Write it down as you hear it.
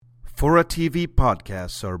Fora TV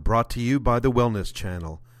podcasts are brought to you by the Wellness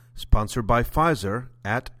Channel, sponsored by Pfizer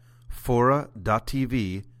at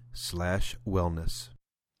fora.tv/wellness.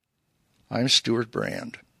 I'm Stuart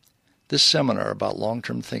Brand. This seminar about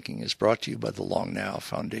long-term thinking is brought to you by the Long Now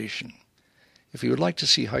Foundation. If you would like to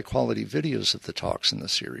see high-quality videos of the talks in the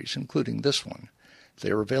series, including this one, they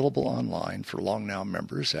are available online for Long Now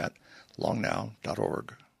members at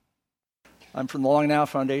longnow.org. I'm from the Long Now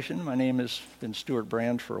Foundation. My name has been Stuart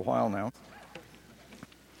Brand for a while now.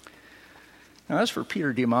 Now, as for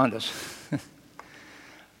Peter Diamandis,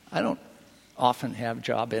 I don't often have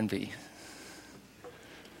job envy.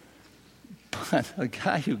 But a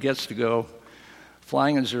guy who gets to go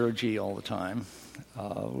flying in zero-G all the time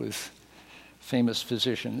with famous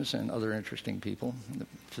physicians and other interesting people,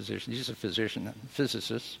 he's a physician, a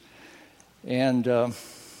physicist, and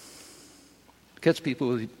gets people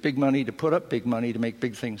with big money to put up big money to make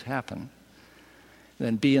big things happen,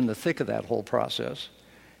 then be in the thick of that whole process,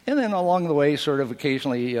 and then along the way sort of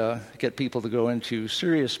occasionally get people to go into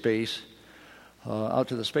serious space, out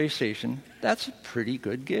to the space station. That's a pretty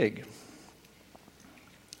good gig.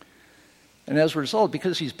 And as a result,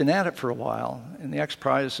 because he's been at it for a while, and the X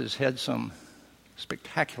Prize has had some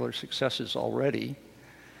spectacular successes already,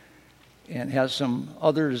 and has some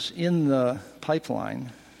others in the pipeline,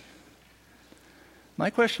 my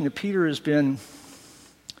question to Peter has been,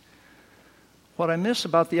 what I miss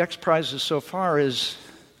about the X Prizes so far is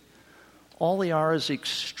all they are is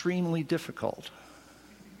extremely difficult.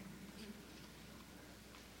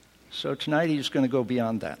 So tonight he's going to go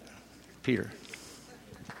beyond that. Peter.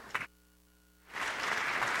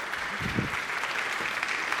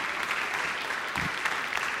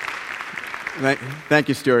 Thank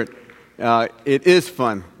you, Stuart. It is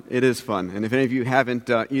fun. It is fun. And if any of you haven't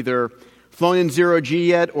either flown in zero-G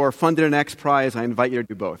yet or funded an X Prize, I invite you to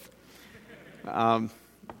do both.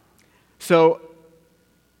 So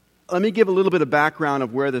let me give a little bit of background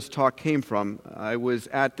of where this talk came from. I was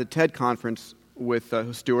at the TED conference with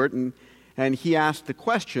Stuart, and he asked the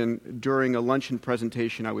question during a luncheon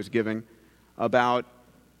presentation I was giving about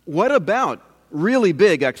what about really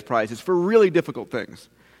big X Prizes for really difficult things?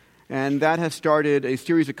 And that has started a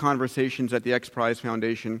series of conversations at the X Prize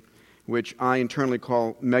Foundation, which I internally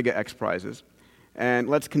call Mega X Prizes. And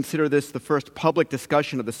let's consider this the first public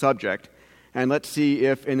discussion of the subject, and let's see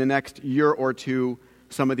if in the next year or two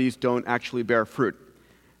some of these don't actually bear fruit.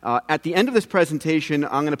 At the end of this presentation,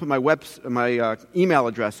 I'm going to put my email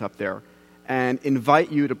address up there and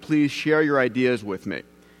invite you to please share your ideas with me,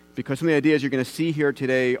 because some of the ideas you're going to see here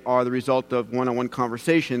today are the result of one-on-one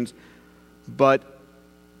conversations, but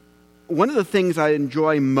one of the things I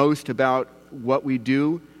enjoy most about what we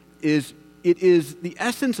do is it is the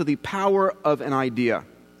essence of the power of an idea.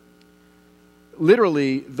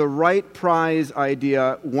 Literally, the right prize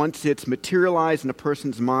idea, once it's materialized in a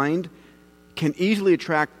person's mind, can easily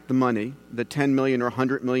attract the money, the 10 million or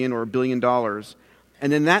 100 million or $1 billion,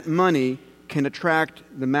 and then that money can attract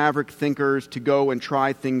the maverick thinkers to go and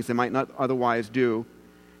try things they might not otherwise do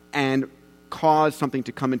and cause something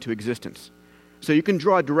to come into existence. So you can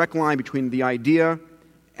draw a direct line between the idea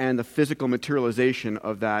and the physical materialization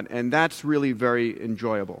of that, and that's really very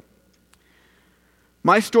enjoyable.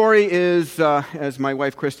 My story is, as my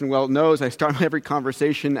wife Kristen well knows, I start every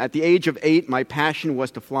conversation. At the age of 8, my passion was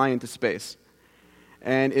to fly into space.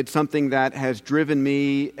 And it's something that has driven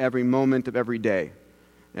me every moment of every day.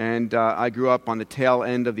 And I grew up on the tail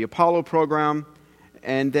end of the Apollo program,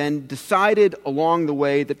 and then decided along the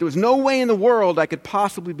way that there was no way in the world I could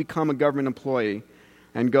possibly become a government employee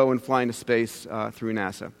and go and fly into space through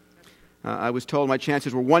NASA. I was told my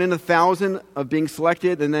chances were 1 in 1,000 of being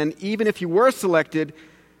selected, and then even if you were selected,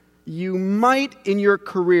 you might in your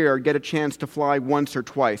career get a chance to fly once or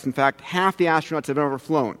twice. In fact, half the astronauts have ever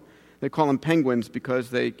flown. They call them penguins because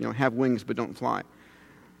they have wings but don't fly.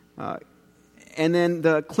 And then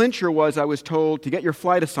the clincher was I was told to get your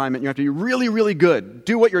flight assignment, you have to be really, really good.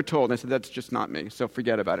 Do what you're told. And I said, that's just not me, so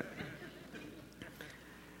forget about it.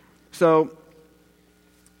 So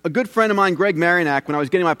a good friend of mine, Greg Marinac, when I was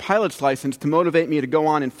getting my pilot's license to motivate me to go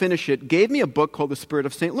on and finish it, gave me a book called The Spirit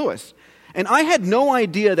of St. Louis. And I had no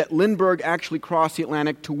idea that Lindbergh actually crossed the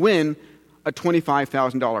Atlantic to win a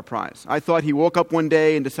 $25,000 prize. I thought he woke up one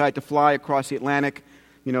day and decided to fly across the Atlantic,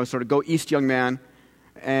 sort of go east, young man.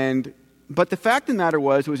 But the fact of the matter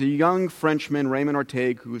was, it was a young Frenchman, Raymond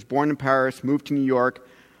Ortegue, who was born in Paris, moved to New York.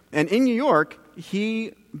 And in New York,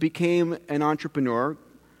 he became an entrepreneur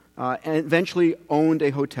and eventually owned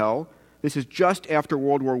a hotel. This is just after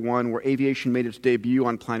World War I, where aviation made its debut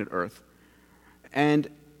on planet Earth. And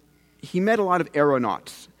he met a lot of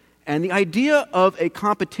aeronauts. And the idea of a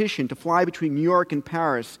competition to fly between New York and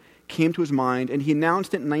Paris came to his mind, and he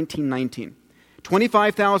announced it in 1919.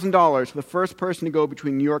 $25,000 for the first person to go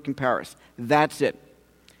between New York and Paris. That's it.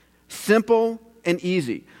 Simple and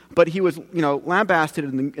easy. But he was, lambasted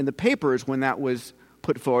in the papers when that was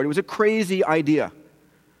put forward. It was a crazy idea.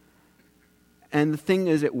 And the thing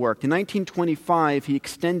is, it worked. In 1925, he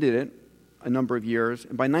extended it a number of years.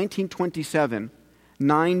 And by 1927,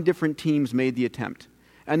 9 different teams made the attempt.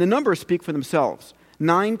 And the numbers speak for themselves.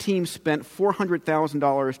 9 teams spent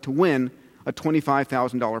 $400,000 to win a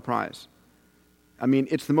 $25,000 prize. I mean,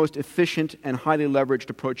 it's the most efficient and highly leveraged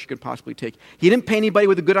approach you could possibly take. He didn't pay anybody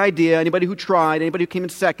with a good idea, anybody who tried, anybody who came in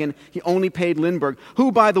second. He only paid Lindbergh,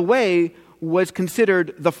 who, by the way, was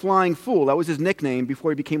considered the Flying Fool. That was his nickname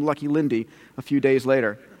before he became Lucky Lindy a few days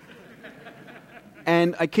later.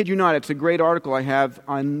 And I kid you not, it's a great article I have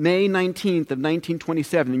on May 19th of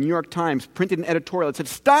 1927. The New York Times printed an editorial that said,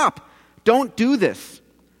 "Stop! Don't do this.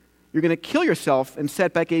 You're going to kill yourself and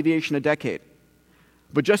set back aviation a decade."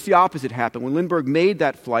 But just the opposite happened. When Lindbergh made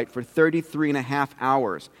that flight for 33 and a half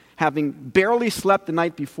hours, having barely slept the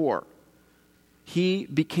night before, he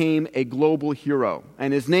became a global hero.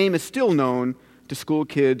 And his name is still known to school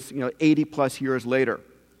kids, 80 plus years later.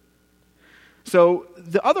 So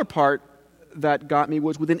the other part that got me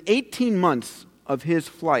was within 18 months of his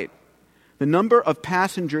flight, the number of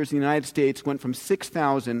passengers in the United States went from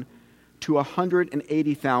 6,000 to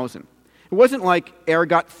 180,000. It wasn't like air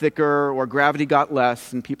got thicker or gravity got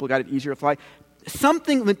less and people got it easier to fly.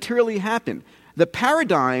 Something materially happened. The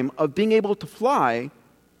paradigm of being able to fly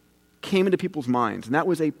came into people's minds, and that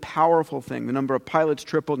was a powerful thing. The number of pilots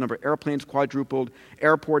tripled, the number of airplanes quadrupled,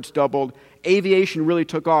 airports doubled. Aviation really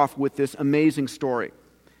took off with this amazing story.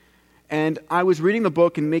 And I was reading the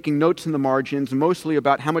book and making notes in the margins, mostly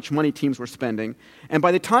about how much money teams were spending. And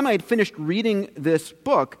by the time I had finished reading this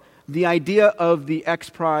book, the idea of the X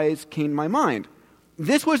Prize came to my mind.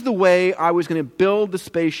 This was the way I was going to build the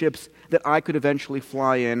spaceships that I could eventually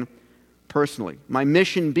fly in personally. My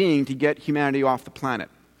mission being to get humanity off the planet.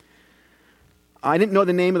 I didn't know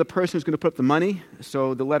the name of the person who was going to put up the money,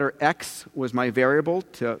 so the letter X was my variable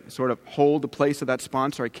to sort of hold the place of that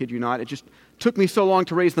sponsor. I kid you not. It just took me so long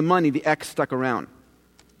to raise the money, the X stuck around.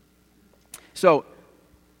 So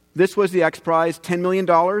this was the X Prize, $10 million.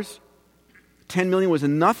 $10 million was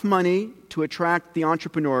enough money to attract the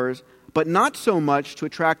entrepreneurs, but not so much to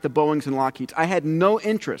attract the Boeings and Lockheeds. I had no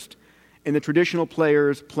interest in the traditional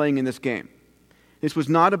players playing in this game. This was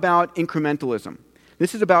not about incrementalism.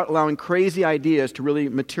 This is about allowing crazy ideas to really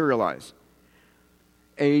materialize.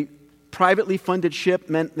 A privately funded ship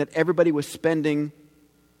meant that everybody was spending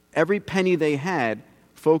every penny they had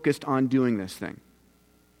focused on doing this thing.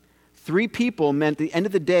 3 people meant at the end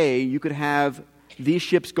of the day you could have these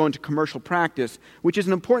ships go into commercial practice, which is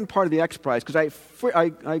an important part of the X Prize, because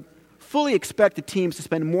I fully expect the teams to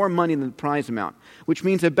spend more money than the prize amount, which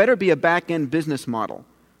means there better be a back-end business model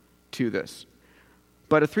to this.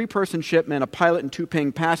 But a 3-person ship meant a pilot and 2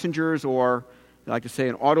 paying passengers, or, I like to say,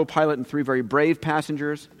 an autopilot and 3 very brave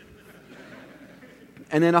passengers.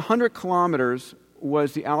 And then 100 kilometers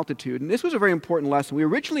was the altitude. And this was a very important lesson. We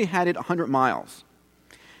originally had it 100 miles.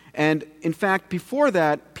 And in fact, before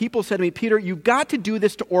that, people said to me, "Peter, you've got to do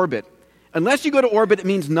this to orbit. Unless you go to orbit, it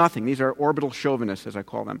means nothing." These are orbital chauvinists, as I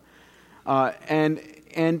call them. And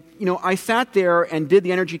I sat there and did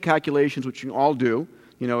the energy calculations, which you all do.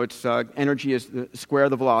 It's energy is the square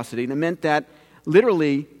of the velocity. And it meant that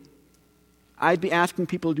literally I'd be asking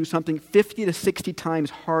people to do something 50 to 60 times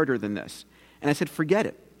harder than this. And I said, forget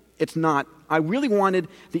it. It's not. I really wanted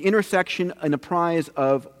the intersection and a prize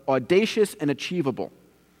of audacious and achievable.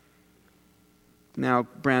 Now,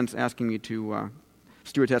 Brand's asking me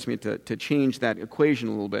Stuart's asked me to change that equation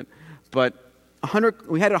a little bit. But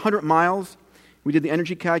we had 100 miles. We did the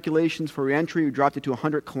energy calculations for re-entry. We dropped it to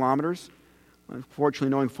 100 kilometers. Unfortunately,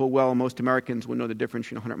 knowing full well most Americans would know the difference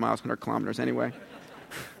between 100 miles and 100 kilometers anyway.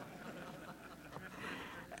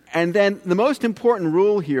 And then the most important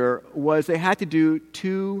rule here was they had to do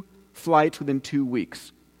 2 flights within 2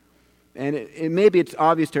 weeks. And maybe it's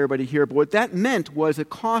obvious to everybody here, but what that meant was the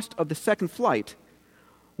cost of the second flight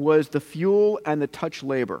was the fuel and the touch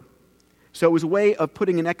labor. So it was a way of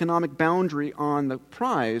putting an economic boundary on the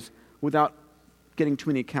prize without getting too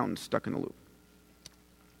many accountants stuck in the loop.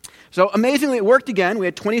 So amazingly, it worked again. We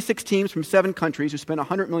had 26 teams from 7 countries who spent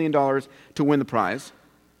 $100 million to win the prize.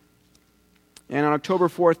 And on October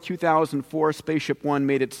 4th, 2004, SpaceShipOne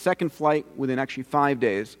made its second flight within actually 5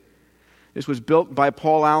 days. This was built by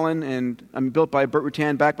Paul Allen built by Burt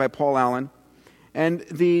Rutan, backed by Paul Allen. And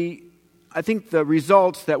the I think the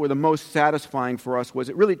results that were the most satisfying for us was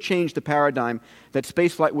it really changed the paradigm that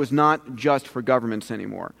spaceflight was not just for governments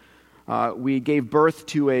anymore. We gave birth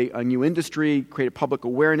to a new industry, created public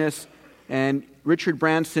awareness, and Richard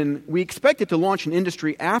Branson, we expected to launch an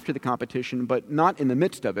industry after the competition, but not in the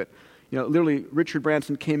midst of it. Literally, Richard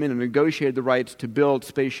Branson came in and negotiated the rights to build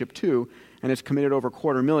Spaceship 2 and has committed over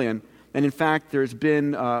 $250,000. And in fact, there's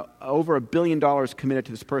been over $1 billion committed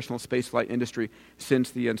to this personal spaceflight industry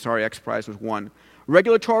since the Ansari X Prize was won.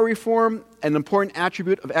 Regulatory reform, an important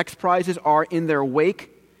attribute of X Prizes, are in their wake.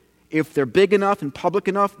 If they're big enough and public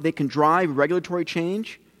enough, they can drive regulatory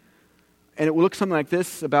change. And it will look something like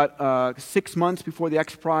this. About 6 months before the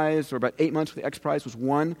X Prize, or about 8 months before the X Prize was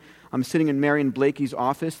won, I'm sitting in Marion Blakey's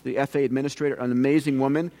office, the FAA administrator, an amazing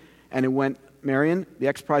woman, and it went, Marion, the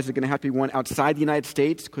X Prize is going to have to be won outside the United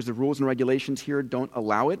States because the rules and regulations here don't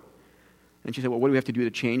allow it. And she said, well, what do we have to do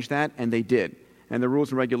to change that? And they did. And the rules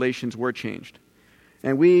and regulations were changed.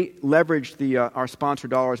 And we leveraged our sponsor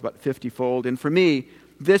dollars about 50-fold. And for me,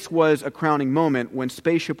 this was a crowning moment when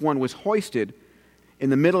SpaceShipOne was hoisted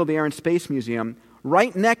in the middle of the Air and Space Museum,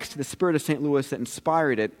 right next to the Spirit of St. Louis that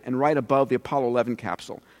inspired it, and right above the Apollo 11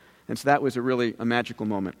 capsule. And so that was really a magical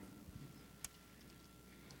moment.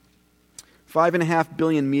 5.5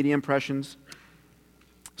 billion media impressions.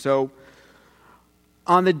 So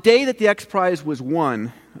on the day that the X Prize was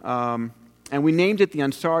won, and we named it the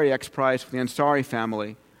Ansari X Prize for the Ansari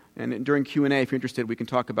family, and during Q&A, if you're interested, we can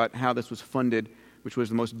talk about how this was funded, which was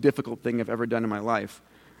the most difficult thing I've ever done in my life.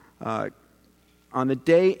 On the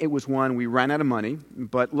day it was won, we ran out of money,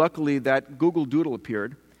 but luckily that Google Doodle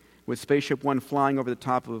appeared with SpaceShipOne flying over the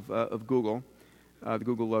top of Google, the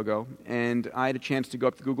Google logo, and I had a chance to go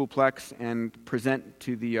up to Googleplex and present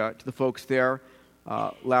to the folks there.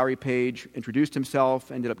 Larry Page introduced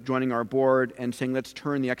himself, ended up joining our board and saying, let's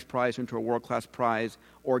turn the X Prize into a world-class prize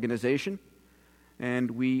organization.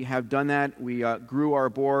 And we have done that. We grew our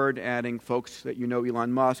board, adding folks that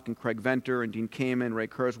Elon Musk and Craig Venter and Dean Kamen, Ray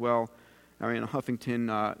Kurzweil, Ariana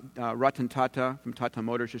Huffington, Rutan Tata from Tata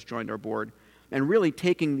Motors just joined our board, and really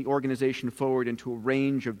taking the organization forward into a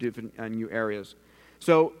range of different new areas.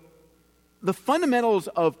 So the fundamentals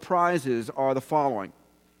of prizes are the following.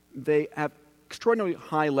 They have extraordinarily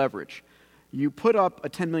high leverage. You put up a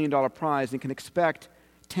 $10 million prize and can expect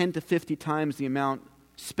 10 to 50 times the amount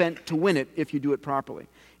spent to win it if you do it properly.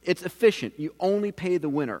 It's efficient. You only pay the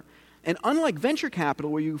winner. And unlike venture capital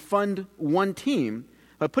where you fund one team,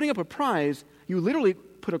 by putting up a prize, you literally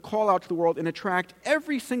put a call out to the world and attract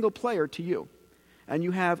every single player to you. And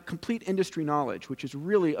you have complete industry knowledge, which is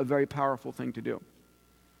really a very powerful thing to do.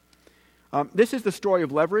 This is the story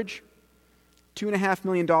of leverage. $2.5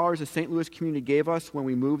 million the St. Louis community gave us when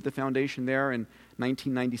we moved the foundation there in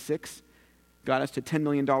 1996. Got us to $10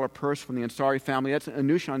 million purse from the Ansari family. That's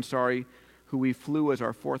Anoush Ansari, who we flew as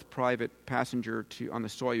our fourth private passenger on the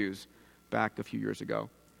Soyuz back a few years ago.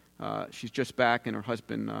 She's just back, and her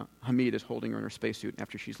husband, Hamid, is holding her in her spacesuit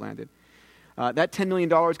after she's landed. That $10 million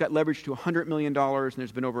got leveraged to $100 million, and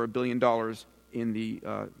there's been over $1 billion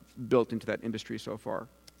built into that industry so far.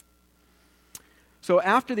 So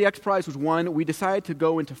after the X Prize was won, we decided to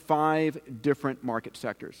go into 5 different market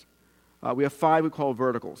sectors. We have 5 we call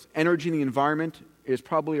verticals. Energy and the environment is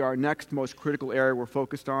probably our next most critical area we're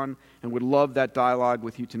focused on, and would love that dialogue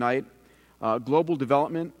with you tonight. Global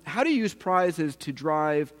development. How do you use prizes to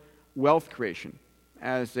drive wealth creation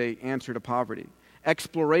as an answer to poverty?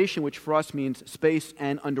 Exploration, which for us means space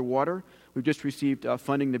and underwater. We've just received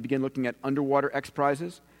funding to begin looking at underwater X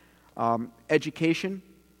Prizes. Education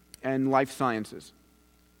and life sciences.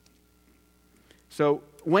 So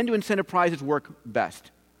when do incentive prizes work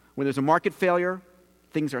best? When there's a market failure,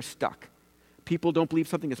 things are stuck. People don't believe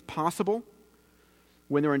something is possible.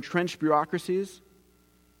 When there are entrenched bureaucracies,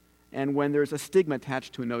 and when there's a stigma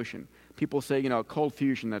attached to a notion. People say, cold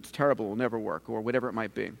fusion, that's terrible, will never work, or whatever it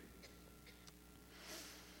might be.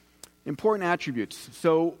 Important attributes.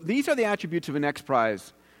 So these are the attributes of an X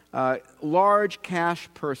Prize. Large cash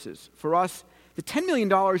purses. For us, the $10 million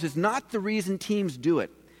is not the reason teams do it.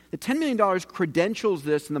 The $10 million credentials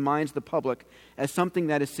this in the minds of the public as something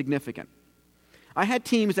that is significant. I had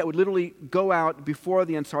teams that would literally go out before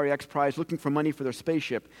the Ansari X Prize looking for money for their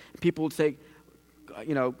spaceship. And people would say,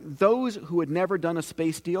 those who had never done a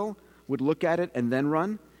space deal would look at it and then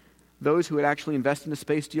run. Those who had actually invested in a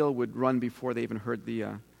space deal would run before they even heard the...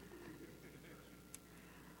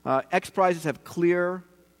 X Prizes have clear,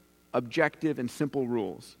 objective, and simple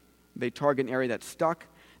rules. They target an area that's stuck.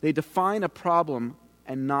 They define a problem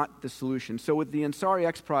and not the solution. So with the Ansari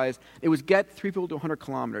X Prize, it was get 3 people to 100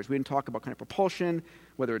 kilometers. We didn't talk about kind of propulsion,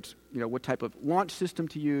 whether it's what type of launch system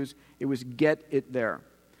to use. It was get it there.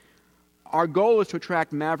 our goal is to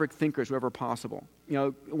attract maverick thinkers wherever possible.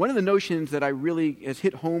 One of the notions that has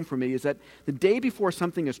hit home for me is that the day before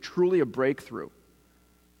something is truly a breakthrough,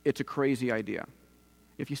 it's a crazy idea.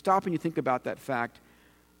 If you stop and you think about that fact,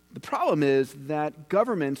 the problem is that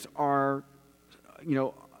governments are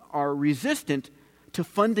resistant to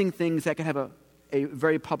funding things that can have a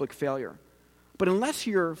very public failure. But unless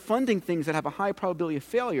you're funding things that have a high probability of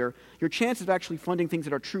failure, your chances of actually funding things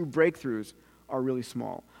that are true breakthroughs are really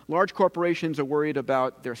small. Large corporations are worried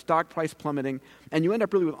about their stock price plummeting, and you end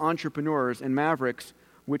up really with entrepreneurs and mavericks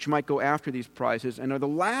which might go after these prizes and are the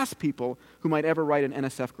last people who might ever write an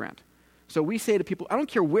NSF grant. So we say to people, I don't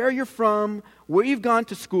care where you're from, where you've gone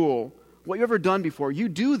to school, what you've ever done before, you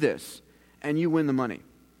do this, and you win the money.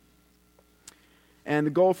 And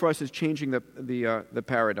the goal for us is changing the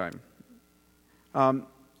paradigm. In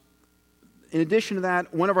addition to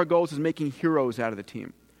that, one of our goals is making heroes out of the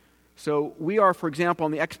team. So we are, for example,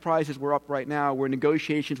 on the X Prizes we're up right now, we're in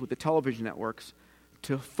negotiations with the television networks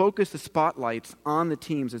to focus the spotlights on the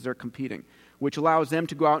teams as they're competing, which allows them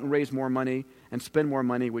to go out and raise more money and spend more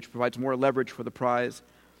money, which provides more leverage for the prize.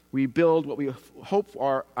 We build what we hope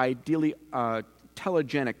are ideally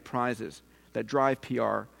telegenic prizes that drive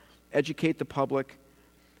PR, educate the public.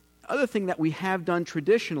 Other thing that we have done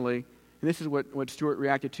traditionally, and this is what Stuart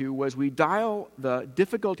reacted to, was we dial the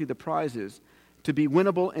difficulty of the prizes to be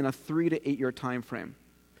winnable in a 3 to 8 year time frame.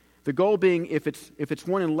 The goal being, if it's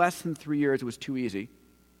won in less than 3 years, it was too easy.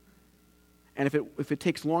 And if it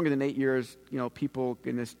takes longer than 8 years, people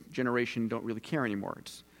in this generation don't really care anymore.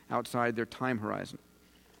 It's outside their time horizon.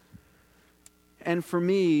 And for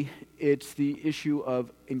me, it's the issue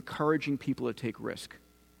of encouraging people to take risk.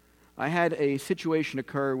 I had a situation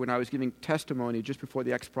occur when I was giving testimony just before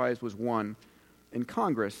the X Prize was won in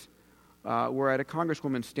Congress, where I had a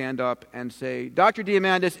congresswoman stand up and say, Dr.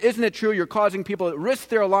 Diamandis, isn't it true you're causing people to risk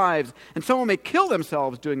their lives and someone may kill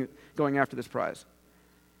themselves going after this prize?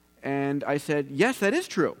 And I said, yes, that is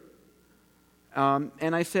true.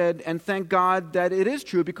 And I said, and thank God that it is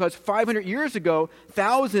true, because 500 years ago,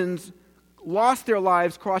 thousands lost their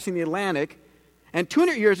lives crossing the Atlantic, and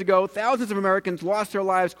 200 years ago, thousands of Americans lost their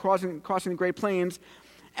lives crossing the Great Plains,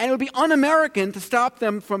 and it would be un-American to stop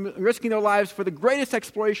them from risking their lives for the greatest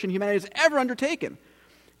exploration humanity has ever undertaken.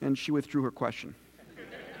 And she withdrew her question.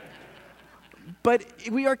 But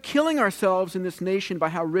we are killing ourselves in this nation by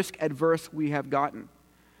how risk-adverse we have gotten.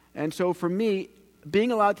 And so for me,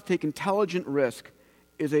 being allowed to take intelligent risk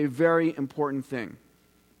is a very important thing.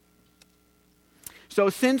 So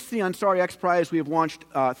since the Ansari X Prize, we have launched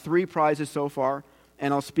 3 prizes so far,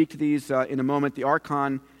 and I'll speak to these in a moment. The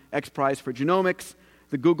Archon X Prize for Genomics,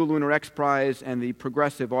 the Google Lunar X Prize, and the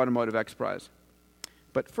Progressive Automotive X Prize.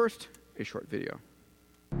 But first, a short video.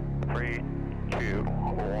 3, 2,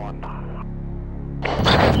 1.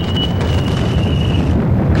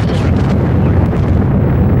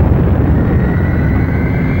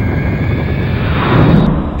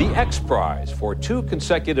 The X Prize for 2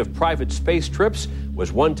 consecutive private space trips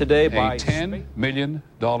was won today by a $10 million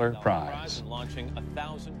prize. Launching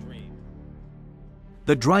 1,000 dreams.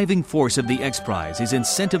 The driving force of the X Prize is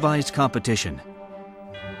incentivized competition.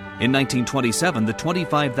 In 1927, the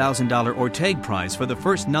 $25,000 Orteig Prize for the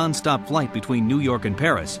first non-stop flight between New York and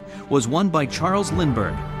Paris was won by Charles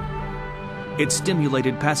Lindbergh. It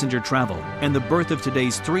stimulated passenger travel and the birth of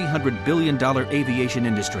today's $300 billion aviation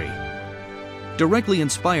industry. Directly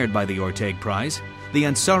inspired by the Orteig Prize, the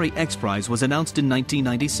Ansari X Prize was announced in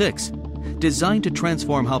 1996, designed to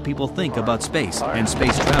transform how people think about space and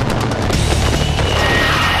space travel.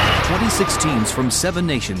 26 teams from 7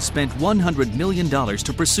 nations spent $100 million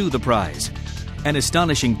to pursue the prize, an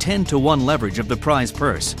astonishing 10-to-1 leverage of the prize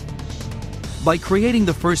purse. By creating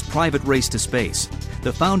the first private race to space,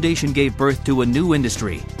 the foundation gave birth to a new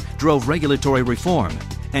industry, drove regulatory reform,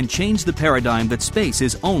 and changed the paradigm that space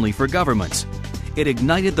is only for governments. It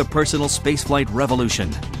ignited the personal spaceflight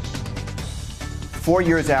revolution. 4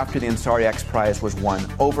 years after the Ansari X Prize was won,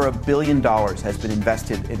 over $1 billion has been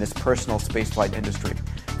invested in this personal spaceflight industry.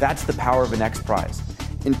 That's the power of an X Prize.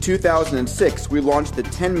 In 2006, we launched the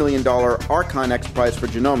 $10 million Archon X Prize for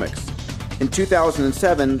Genomics. In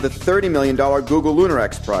 2007, the $30 million Google Lunar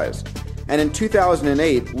X Prize. And in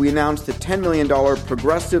 2008, we announced the $10 million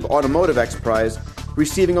Progressive Automotive X Prize,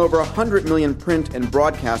 receiving over 100 million print and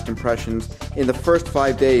broadcast impressions in the first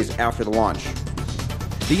 5 days after the launch.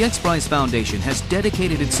 The X Prize Foundation has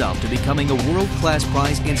dedicated itself to becoming a world-class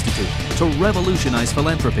prize institute to revolutionize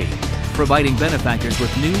philanthropy, providing benefactors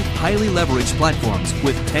with new, highly leveraged platforms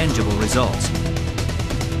with tangible results.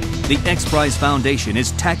 The X Prize Foundation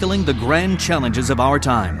is tackling the grand challenges of our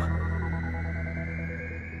time.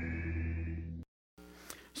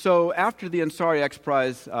 So after the Ansari X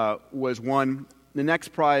Prize was won, the next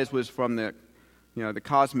prize was from the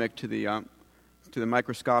cosmic to the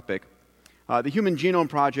microscopic. The Human Genome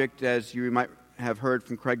Project, as you might have heard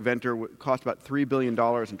from Craig Venter, cost about $3 billion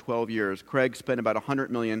in 12 years. Craig spent about $100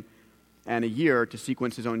 million and a year to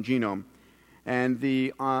sequence his own genome. And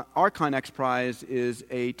the Archon X Prize is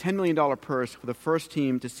a $10 million purse for the first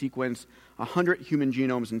team to sequence 100 human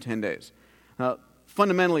genomes in 10 days.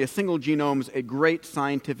 Fundamentally, a single genome is a great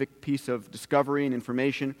scientific piece of discovery and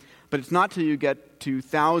information, but it's not till you get to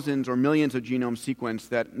thousands or millions of genomes sequenced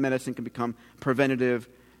that medicine can become preventative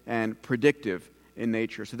and predictive in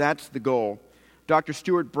nature. So that's the goal. Dr.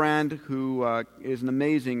 Stuart Brand, who is an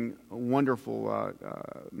amazing, wonderful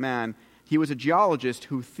man, he was a geologist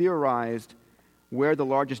who theorized where the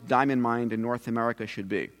largest diamond mine in North America should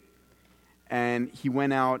be. And he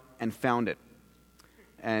went out and found it.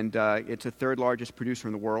 And it's the third largest producer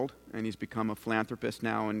in the world, and he's become a philanthropist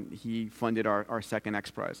now, and he funded our second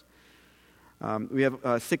X Prize. We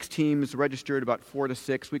have 6 teams registered, about 4 to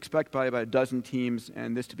 6. We expect probably about a dozen teams,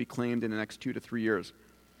 and this to be claimed in the next 2 to 3 years.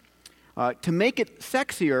 To make it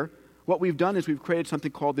sexier, what we've done is we've created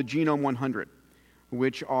something called the Genome 100,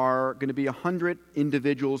 which are going to be 100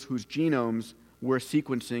 individuals whose genomes we're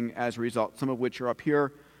sequencing as a result, some of which are up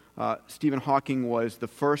here. Stephen Hawking was the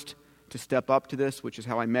first to step up to this, which is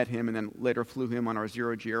how I met him, and then later flew him on our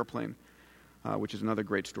zero-G airplane, which is another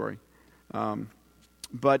great story.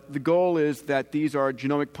 But the goal is that these are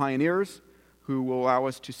genomic pioneers who will allow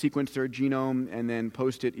us to sequence their genome and then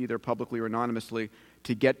post it either publicly or anonymously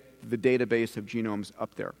to get the database of genomes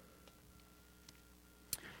up there.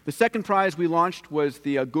 The second prize we launched was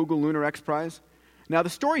the Google Lunar X Prize. Now, the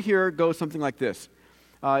story here goes something like this.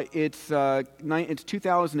 It's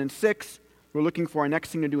 2006. We're looking for our next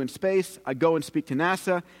thing to do in space. I go and speak to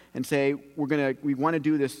NASA and say, we want to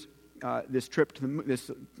do this trip to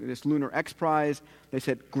this Lunar X Prize. They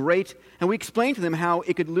said, great. And we explained to them how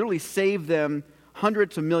it could literally save them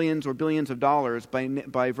hundreds of millions or billions of dollars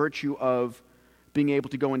by virtue of being able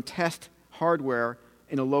to go and test hardware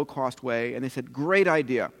in a low-cost way. And they said, great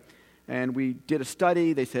idea. And we did a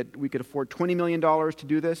study. They said we could afford $20 million to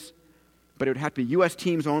do this, but it would have to be U.S.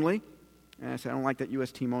 teams only. And I said, I don't like that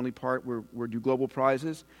U.S. team only part. We're do global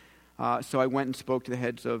prizes. So I went and spoke to the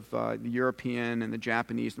heads of the European and the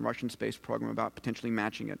Japanese and Russian space program about potentially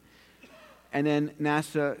matching it. And then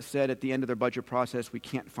NASA said at the end of their budget process, we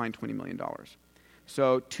can't find $20 million.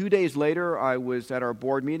 So 2 days later, I was at our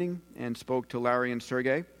board meeting and spoke to Larry and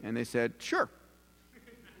Sergey, and they said, sure.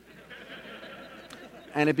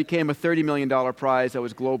 And it became a $30 million prize that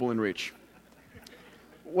was global in reach.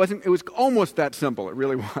 It was almost that simple. It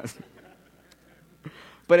really was.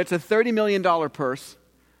 But it's a $30 million purse,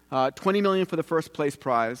 $20 million for the first place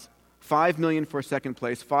prize, $5 million for second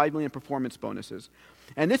place, $5 million performance bonuses.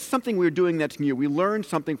 And this is something we're doing that's new. We learned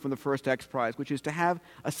something from the first X Prize, which is to have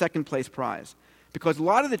a second place prize. Because a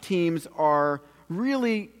lot of the teams are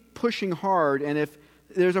really pushing hard, and if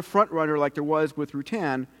there's a front runner like there was with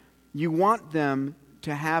Rutan, you want them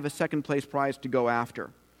to have a second place prize to go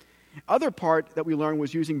after. Other part that we learned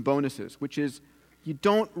was using bonuses, which is you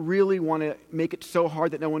don't really want to make it so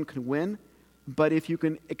hard that no one can win, but if you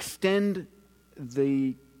can extend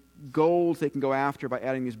the goals they can go after by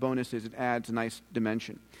adding these bonuses, it adds a nice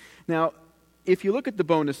dimension. Now, if you look at the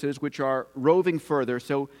bonuses, which are roving further,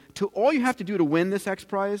 so all you have to do to win this X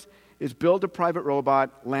Prize is build a private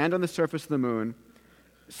robot, land on the surface of the moon,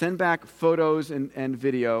 send back photos and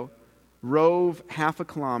video, rove half a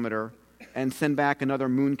kilometer, and send back another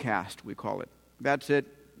mooncast, we call it. That's it.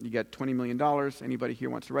 You get $20 million. Anybody here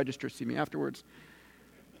wants to register, see me afterwards.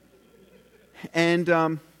 And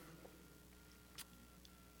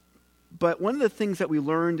but one of the things that we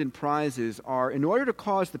learned in prizes are, in order to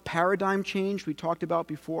cause the paradigm change we talked about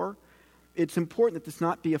before, it's important that this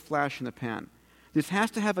not be a flash in the pan. This has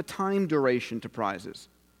to have a time duration to prizes.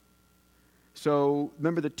 So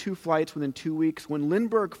remember the 2 flights within 2 weeks? When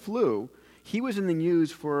Lindbergh flew, he was in the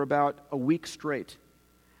news for about a week straight.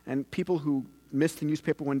 And people who missed the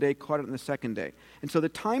newspaper one day caught it on the second day. And so the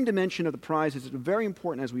time dimension of the prize is very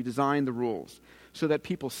important as we design the rules, so that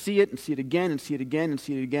people see it and see it again and see it again and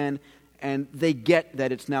see it again, and they get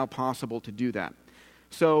that it's now possible to do that.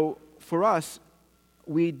 So for us,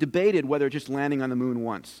 we debated whether just landing on the moon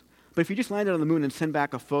once. But if you just landed on the moon and send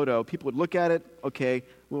back a photo, people would look at it, okay,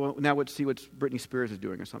 well, now let's see what Britney Spears is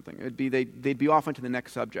doing or something. They'd be off onto the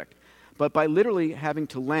next subject. But by literally having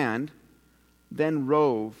to land, then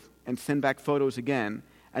rove, and send back photos again,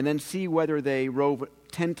 and then see whether they rove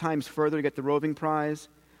 10 times further to get the roving prize,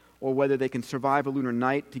 or whether they can survive a lunar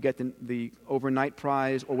night to get the overnight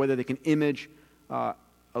prize, or whether they can image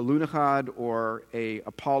Lunakhad or a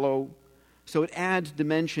Apollo. So it adds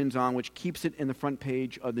dimensions on which keeps it in the front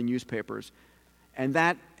page of the newspapers. And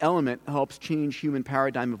that element helps change human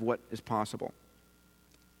paradigm of what is possible.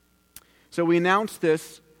 So we announced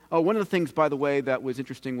this. Oh, one of the things, by the way, that was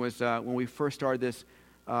interesting was when we first started this,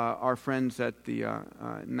 our friends at the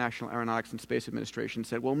National Aeronautics and Space Administration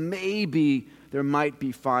said, well, maybe there might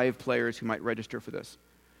be 5 players who might register for this.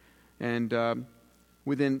 And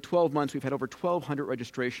within 12 months, we've had over 1,200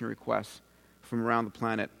 registration requests from around the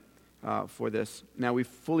planet for this. Now, we've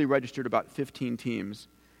fully registered about 15 teams,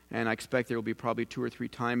 and I expect there will be probably 2 or 3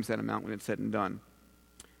 times that amount when it's said and done.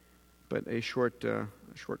 But a short,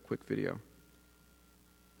 quick video.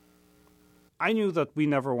 I knew that we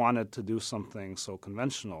never wanted to do something so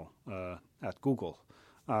conventional at Google.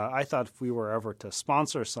 I thought if we were ever to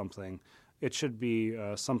sponsor something, it should be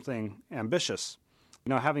something ambitious.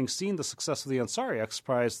 You know, having seen the success of the Ansari X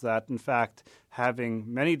Prize, that in fact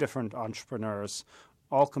having many different entrepreneurs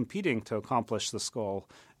all competing to accomplish this goal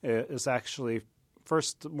is actually,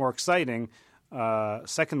 first, more exciting,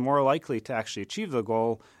 second, more likely to actually achieve the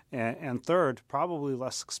goal, and third, probably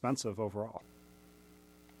less expensive overall.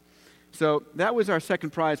 So that was our second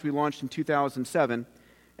prize we launched in 2007.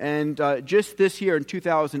 And just this year, in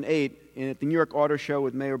 2008, at the New York Auto Show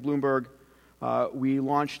with Mayor Bloomberg, we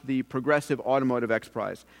launched the Progressive Automotive X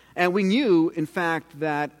Prize. And we knew, in fact,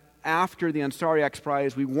 that after the Ansari X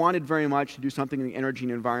Prize, we wanted very much to do something in the energy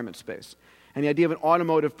and environment space. And the idea of an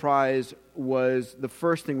automotive prize was the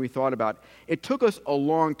first thing we thought about. It took us a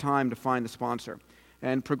long time to find the sponsor.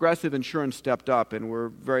 And Progressive Insurance stepped up, and we're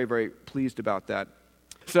very, very pleased about that.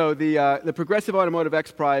 So the Progressive Automotive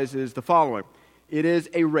X Prize is the following. It is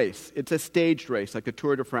a race. It's a staged race, like the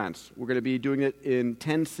Tour de France. We're going to be doing it in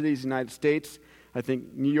 10 cities in the United States. I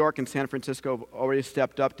think New York and San Francisco have already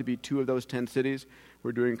stepped up to be 2 of those 10 cities.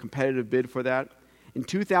 We're doing a competitive bid for that. In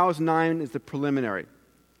 2009 is the preliminary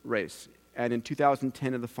race, and in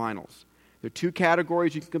 2010 are the finals. There are 2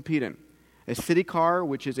 categories you can compete in. A city car,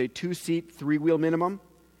 which is a 2-seat, 3-wheel minimum,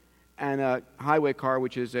 and a highway car,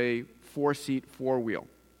 which is a 4-seat, 4-wheel.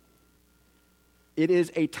 It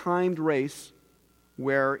is a timed race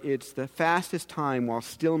where it's the fastest time while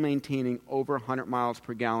still maintaining over 100 miles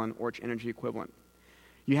per gallon or its energy equivalent.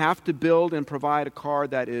 You have to build and provide a car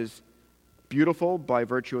that is beautiful by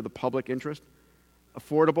virtue of the public interest,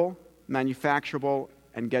 affordable, manufacturable,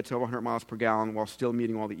 and gets over 100 miles per gallon while still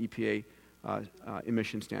meeting all the EPA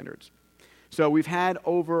emission standards. So we've had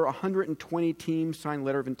over 120 teams sign a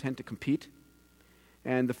letter of intent to compete.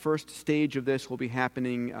 And the first stage of this will be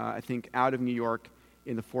happening, I think, out of New York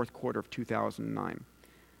in the 4th quarter of 2009.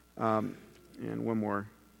 And one more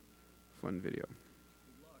fun video.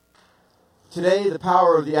 Today, the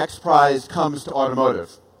power of the X Prize comes to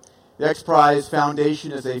automotive. The X Prize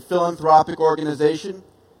Foundation is a philanthropic organization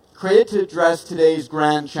created to address today's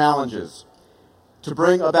grand challenges, to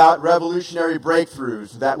bring about revolutionary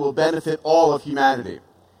breakthroughs that will benefit all of humanity.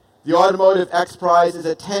 The Automotive X Prize is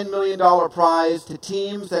a $10 million prize to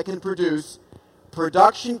teams that can produce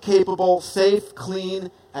production-capable, safe,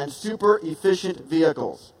 clean, and super-efficient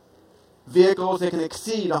vehicles. Vehicles that can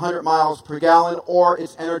exceed 100 miles per gallon or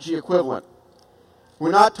its energy equivalent.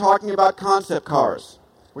 We're not talking about concept cars.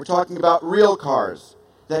 We're talking about real cars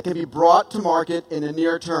that can be brought to market in the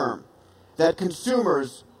near term, that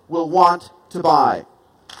consumers will want to buy.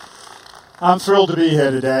 I'm thrilled to be here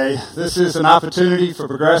today. This is an opportunity for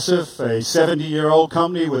Progressive, a 70-year-old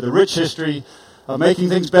company with a rich history of making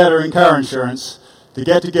things better in car insurance, to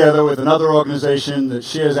get together with another organization that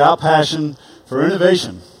shares our passion for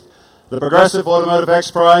innovation. The Progressive Automotive X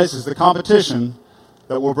Prize is the competition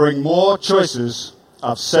that will bring more choices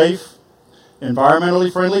of safe,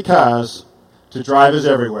 environmentally friendly cars to drivers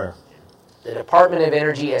everywhere. The Department of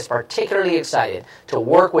Energy is particularly excited to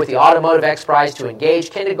work with the Automotive X Prize to engage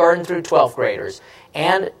kindergarten through 12th graders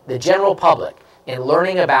and the general public in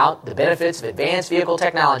learning about the benefits of advanced vehicle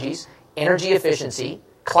technologies, energy efficiency,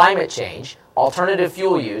 climate change, alternative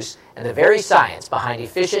fuel use, and the very science behind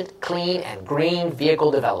efficient, clean, and green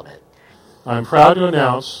vehicle development. I'm proud to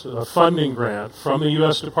announce a funding grant from the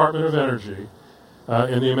U.S. Department of Energy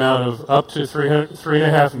in the amount of up to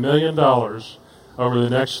 $3.5 million over the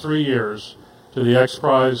next 3 years to the X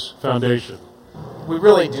Prize Foundation. We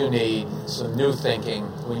really do need some new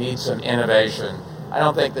thinking. We need some innovation. I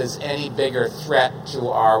don't think there's any bigger threat to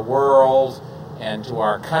our world and to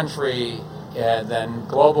our country than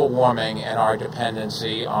global warming and our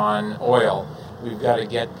dependency on oil. We've got to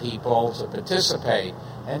get people to participate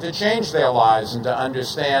and to change their lives and to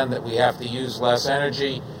understand that we have to use less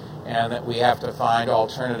energy and that we have to find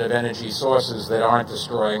alternative energy sources that aren't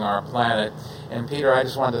destroying our planet. And Peter, I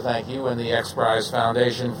just wanted to thank you and the X Prize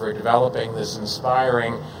Foundation for developing this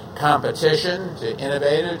inspiring competition to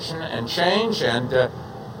innovation and change. And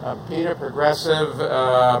Peter, Progressive,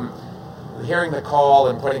 hearing the call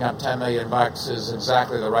and putting up $10 million is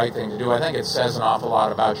exactly the right thing to do. I think it says an awful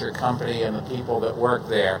lot about your company and the people that work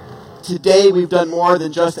there. Today, we've done more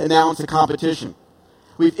than just announce a competition.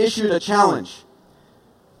 We've issued a challenge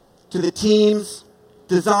to the teams: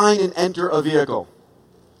 design and enter a vehicle.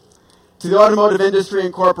 To the automotive industry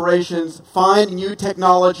and corporations, find new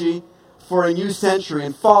technology for a new century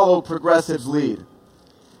and follow Progressive's lead.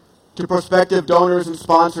 To prospective donors and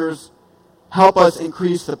sponsors, help us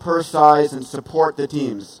increase the purse size and support the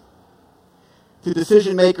teams. To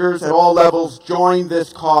decision makers at all levels, join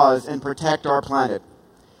this cause and protect our planet.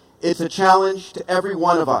 It's a challenge to every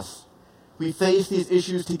one of us. We face these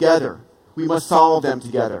issues together. We must solve them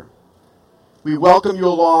together. We welcome you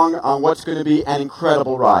along on what's going to be an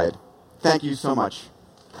incredible ride. Thank you so much.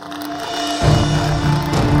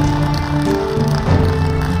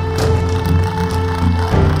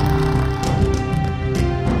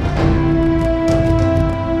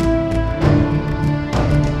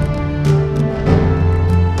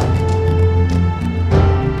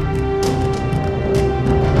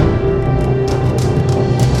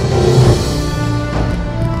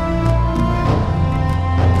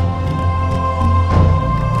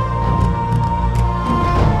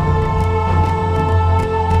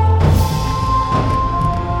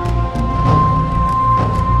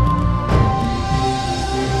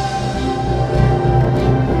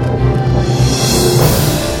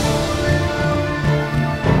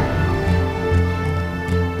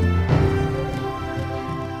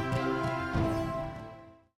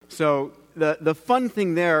 So the fun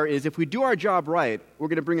thing there is if we do our job right, we're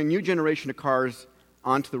going to bring a new generation of cars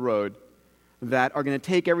onto the road that are going to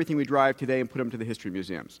take everything we drive today and put them to the history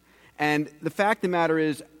museums. And the fact of the matter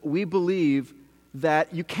is, we believe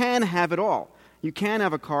that you can have it all. You can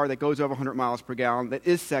have a car that goes over 100 miles per gallon, that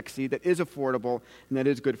is sexy, that is affordable, and that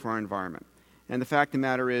is good for our environment. And the fact of the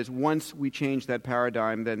matter is, once we change that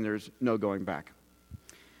paradigm, then there's no going back.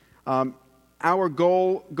 Our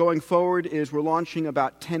goal going forward is we're launching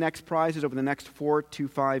about 10 X Prizes over the next 4 to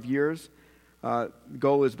 5 years. The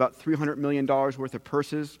goal is about $300 million worth of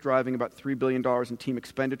purses, driving about $3 billion in team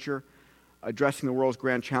expenditure, addressing the world's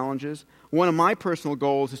grand challenges. One of my personal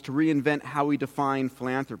goals is to reinvent how we define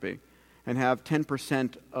philanthropy and have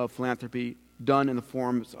 10% of philanthropy done in the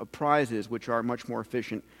forms of prizes, which are much more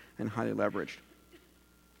efficient and highly leveraged.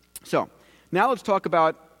 So, now let's talk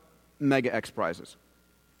about mega X Prizes,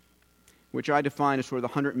 which I define as sort of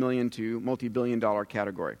the $100 million to multi-billion dollar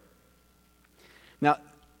category. Now,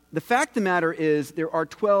 the fact of the matter is there are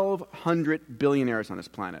 1,200 billionaires on this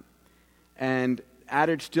planet, and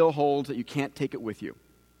adage still holds that you can't take it with you.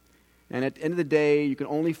 And at the end of the day, you can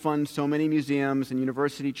only fund so many museums and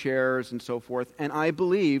university chairs and so forth, and I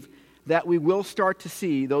believe that we will start to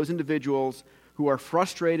see those individuals who are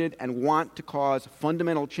frustrated and want to cause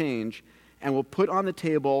fundamental change and will put on the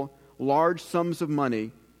table large sums of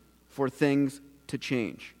money for things to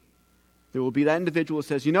change. There will be that individual who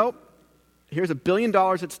says, you know, here's $1 billion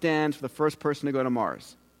that stands for the first person to go to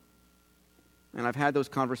Mars. And I've had those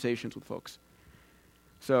conversations with folks.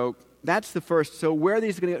 So that's the first. So where are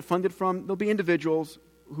these going to get funded from? There'll be individuals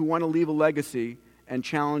who want to leave a legacy and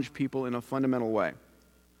challenge people in a fundamental way.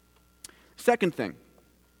 Second thing,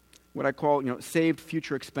 what I call, saved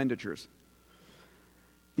future expenditures.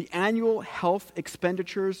 The annual health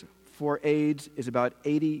expenditures for AIDS is about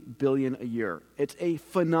 $80 billion a year. It's a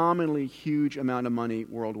phenomenally huge amount of money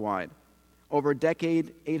worldwide. Over a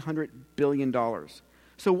decade, $800 billion.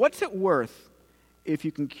 So what's it worth if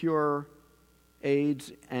you can cure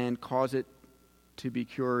AIDS and cause it to be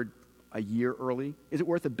cured a year early? Is it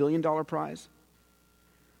worth $1 billion prize?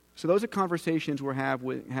 So those are conversations we're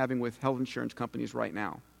having with health insurance companies right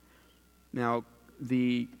now. Now,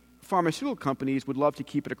 the pharmaceutical companies would love to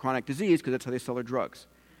keep it a chronic disease because that's how they sell their drugs.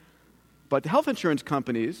 But the health insurance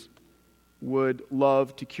companies would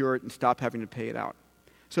love to cure it and stop having to pay it out.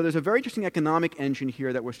 So there's a very interesting economic engine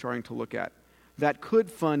here that we're starting to look at that could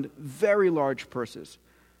fund very large purses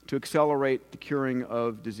to accelerate the curing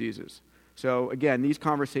of diseases. So again, these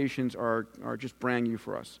conversations are just brand new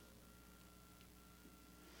for us.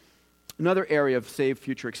 Another area of saved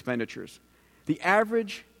future expenditures. The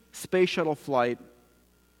average space shuttle flight,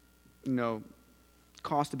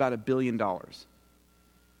 cost about $1 billion,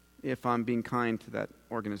 if I'm being kind to that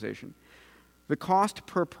organization. The cost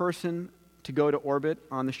per person to go to orbit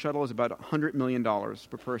on the shuttle is about $100 million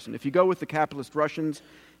per person. If you go with the capitalist Russians,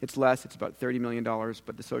 it's less. It's about $30 million,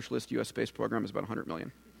 but the socialist U.S. space program is about $100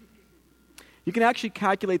 million. You can actually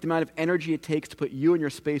calculate the amount of energy it takes to put you and your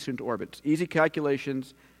spacesuit into orbit. It's easy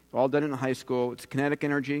calculations, all done in high school. It's kinetic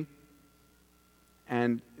energy,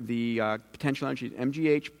 and the potential energy is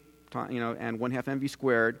mgh, and 1/2 mv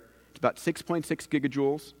squared. It's about 6.6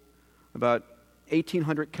 gigajoules, about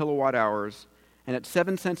 1,800 kilowatt hours. And at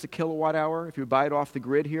 7 cents a kilowatt hour, if you buy it off the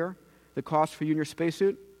grid here, the cost for you and your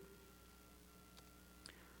spacesuit,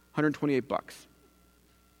 $128.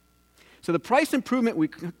 So the price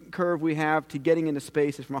improvement curve we have to getting into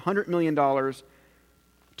space is from $100 million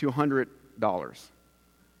to $100.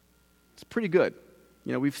 It's pretty good.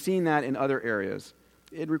 We've seen that in other areas.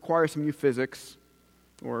 It requires some new physics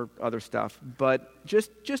or other stuff, but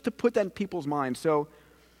just to put that in people's minds. So,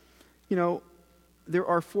 there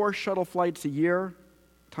are 4 shuttle flights a year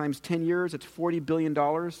times 10 years. It's $40 billion.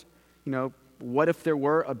 What if there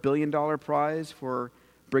were a $1 billion prize for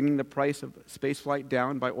bringing the price of spaceflight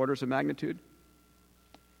down by orders of magnitude?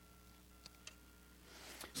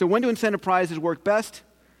 So when do incentive prizes work best?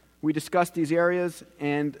 We discussed these areas,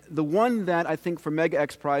 and the one that I think for Mega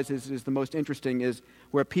X Prizes is the most interesting is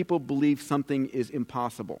where people believe something is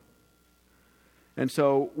impossible. And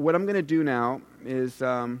so what I'm going to do now is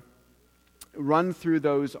run through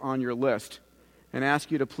those on your list and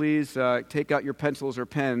ask you to please take out your pencils or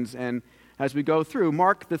pens, and as we go through,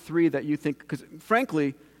 mark the 3 that you think, because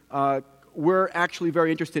frankly, we're actually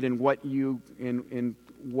very interested in what you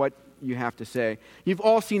have to say. You've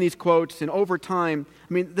all seen these quotes, and over time,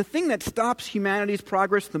 the thing that stops humanity's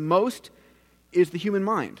progress the most is the human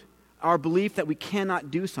mind, our belief that we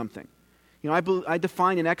cannot do something. I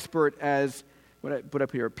define an expert as, what I put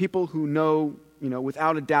up here, people who know,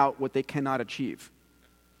 without a doubt what they cannot achieve.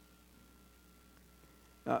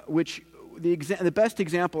 The best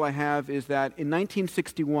example I have is that in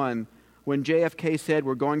 1961, when JFK said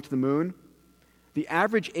we're going to the moon, the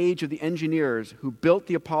average age of the engineers who built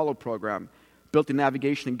the Apollo program, built the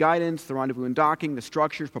navigation and guidance, the rendezvous and docking, the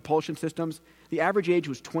structures, propulsion systems, the average age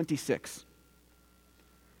was 26.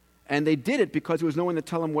 And they did it because there was no one to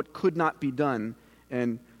tell them what could not be done.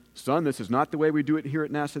 And, son, this is not the way we do it here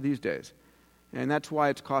at NASA these days. And that's why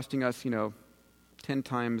it's costing us, 10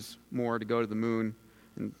 times more to go to the moon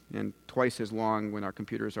and twice as long when our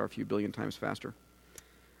computers are a few billion times faster.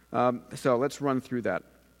 So let's run through that.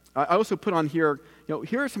 I also put on here,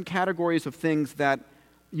 here are some categories of things that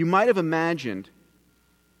you might have imagined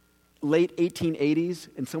late 1880s,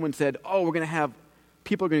 and someone said, oh,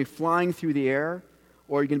 people are going to be flying through the air,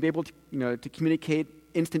 or you're going to be able to, to communicate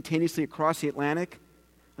instantaneously across the Atlantic.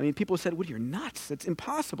 People said, well, you're nuts. It's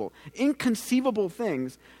impossible. Inconceivable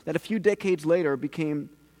things that a few decades later became,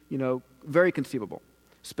 very conceivable.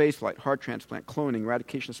 Spaceflight, heart transplant, cloning,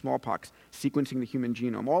 eradication of smallpox, sequencing the human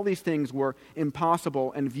genome. All these things were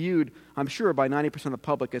impossible and viewed, I'm sure, by 90% of the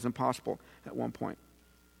public as impossible at one point.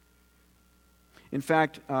 In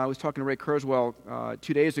fact, I was talking to Ray Kurzweil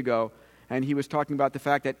 2 days ago, and he was talking about the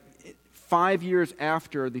fact that 5 years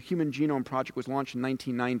after the Human Genome Project was launched in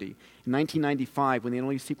 1990, in 1995, when they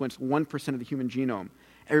only sequenced 1% of the human genome,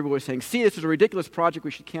 everybody was saying, see, this is a ridiculous project,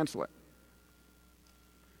 we should cancel it.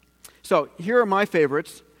 So here are my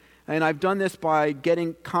favorites, and I've done this by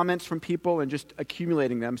getting comments from people and just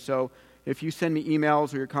accumulating them. So if you send me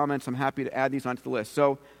emails or your comments, I'm happy to add these onto the list.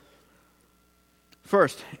 So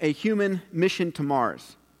first, a human mission to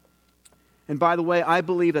Mars. And by the way, I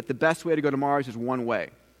believe that the best way to go to Mars is one way.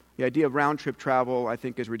 The idea of round-trip travel, I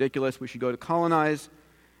think, is ridiculous. We should go to colonize.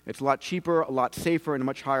 It's a lot cheaper, a lot safer, and a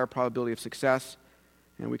much higher probability of success.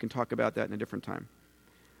 And we can talk about that in a different time.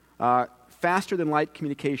 Faster than light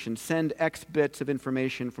communication. Send X bits of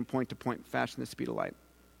information from point to point faster than the speed of light.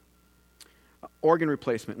 Organ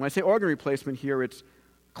replacement. When I say organ replacement here, it's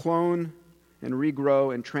clone and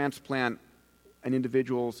regrow and transplant an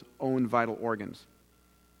individual's own vital organs.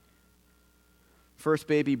 First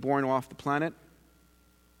baby born off the planet.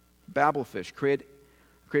 Babelfish.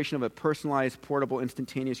 Creation of a personalized, portable,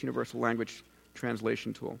 instantaneous universal language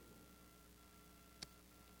translation tool.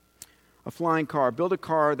 A flying car. Build a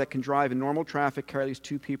car that can drive in normal traffic, carry at least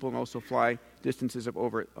 2 people, and also fly distances of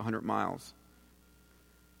over 100 miles.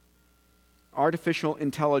 Artificial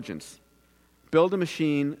intelligence. Build a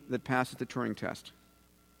machine that passes the Turing test.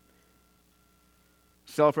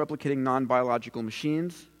 Self-replicating non-biological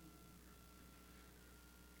machines.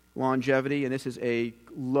 Longevity, and this is a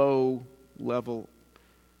low level,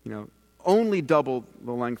 only double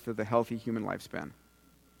the length of the healthy human lifespan.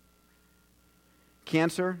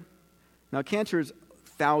 Cancer. Now, cancer is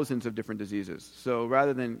thousands of different diseases. So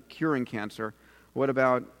rather than curing cancer, what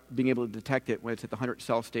about being able to detect it when it's at the 100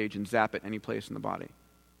 cell stage and zap it any place in the body?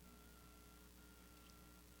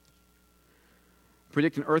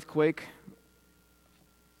 Predict an earthquake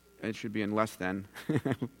It should be in less than.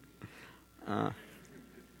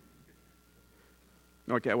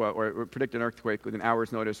 Okay, well, or predict an earthquake with an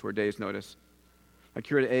hour's notice or a day's notice. A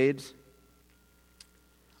cure to AIDS.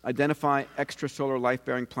 Identify extrasolar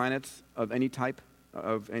life-bearing planets of any type,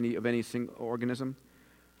 of any single organism.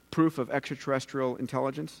 Proof of extraterrestrial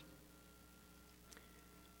intelligence.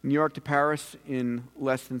 New York to Paris in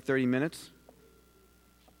less than 30 minutes.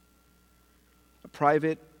 A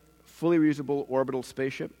private, fully reusable orbital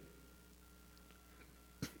spaceship.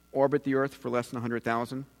 Orbit the Earth for less than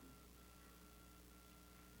 100,000.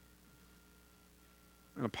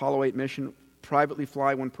 An Apollo 8 mission, privately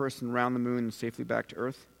fly one person around the moon and safely back to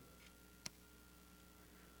Earth.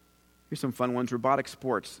 Here's some fun ones. Robotic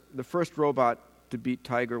sports. The first robot to beat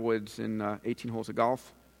Tiger Woods in 18 holes of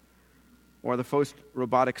golf. Or the first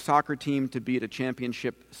robotic soccer team to beat a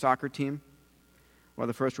championship soccer team. Or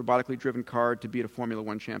the first robotically driven car to beat a Formula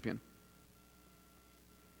One champion.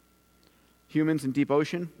 Humans in deep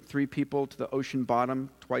ocean. 3 people to the ocean bottom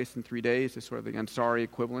twice in 3 days is sort of the Ansari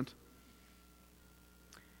equivalent.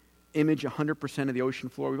 Image 100% of the ocean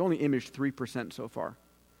floor. We've only imaged 3% so far.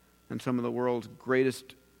 And some of the world's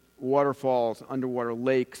greatest waterfalls, underwater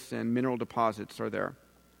lakes, and mineral deposits are there.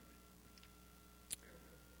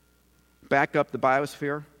 Back up the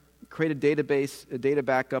biosphere. Create a database, a data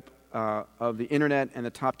backup of the internet and the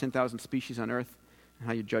top 10,000 species on Earth.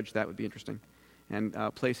 How you judge that would be interesting. And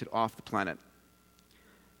place it off the planet.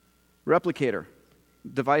 Replicator.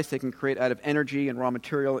 Device that can create out of energy and raw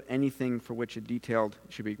material anything for which a detailed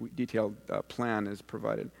plan is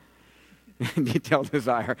provided. Detailed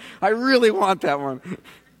desire. I really want that one.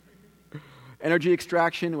 Energy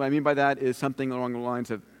extraction, what I mean by that is something along the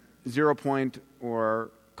lines of 0 point or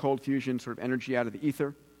cold fusion, sort of energy out of the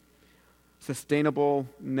ether. Sustainable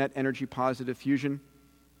net energy positive fusion.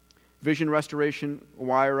 Vision restoration,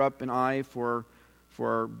 wire up an eye for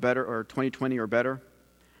better, or 20/20 or better.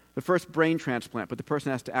 The first brain transplant, but the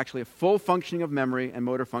person has to actually have full functioning of memory and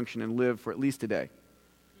motor function and live for at least a day.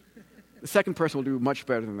 The second person will do much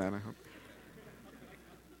better than that, I hope.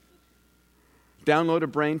 Download a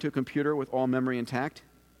brain to a computer with all memory intact.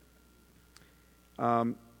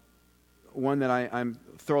 One that I'm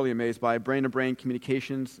thoroughly amazed by, brain-to-brain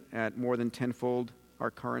communications at more than 10-fold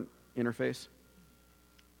our current interface.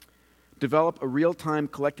 Develop a real-time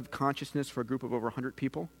collective consciousness for a group of over 100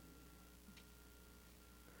 people.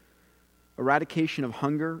 Eradication of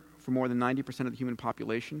hunger for more than 90% of the human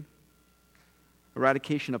population.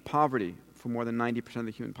 Eradication of poverty for more than 90% of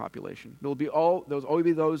the human population. There'll always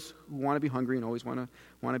be those who want to be hungry and always want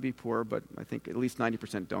to be poor, but I think at least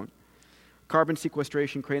 90% don't. Carbon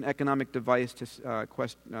sequestration, create an economic device to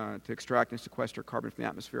extract and sequester carbon from the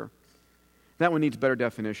atmosphere. That one needs better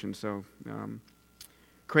definition, so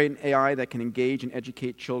create an AI that can engage and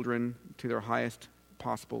educate children to their highest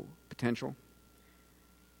possible potential.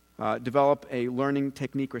 Develop a learning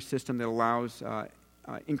technique or system that allows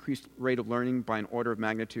increased rate of learning by an order of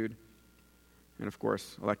magnitude. And of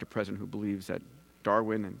course, elect a president who believes that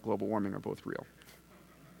Darwin and global warming are both real.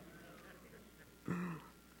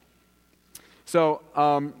 So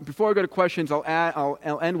before I go to questions,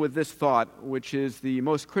 I'll end with this thought, which is the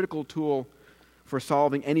most critical tool for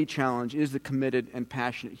solving any challenge is the committed and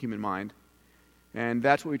passionate human mind. And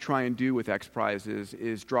that's what we try and do with X Prize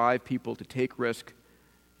is drive people to take risk,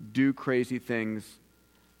 do crazy things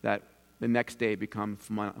that the next day become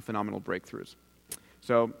phenomenal breakthroughs.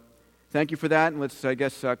 So thank you for that, and let's,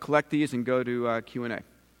 collect these and go to Q&A.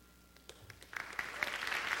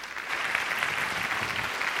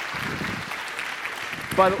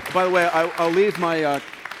 By the way, I'll leave my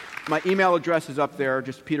email address is up there,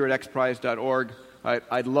 just peter@xprize.org.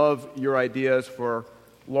 I'd love your ideas for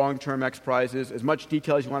long-term X Prizes. As much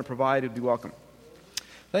detail as you want to provide, it'd be welcome.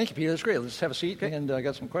 Thank you, Peter. That's great. Let's have a seat, and I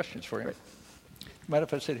got some questions for you. Great. Mind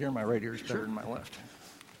if I sit here? My right ear is better than my left.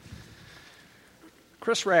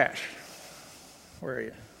 Chris Rash, where are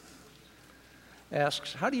you?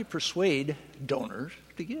 Asks, how do you persuade donors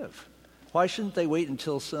to give? Why shouldn't they wait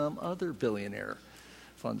until some other billionaire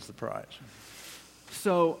funds the prize?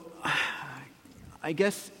 So, I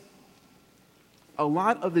guess a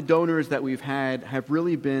lot of the donors that we've had have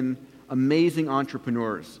really been amazing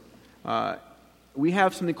entrepreneurs. We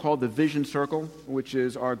have something called the Vision Circle, which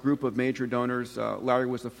is our group of major donors. Larry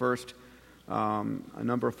was the first. A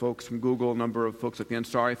number of folks from Google, a number of folks like the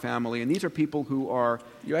Ansari family, and these are people who are...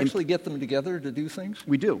 You actually get them together to do things?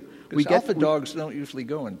 We do. Because dogs don't usually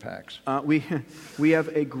go in packs. We have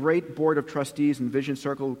a great board of trustees in Vision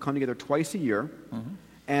Circle who come together twice a year,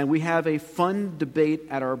 and we have a fun debate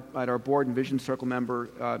at our board and Vision Circle member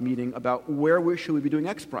meeting about where should we be doing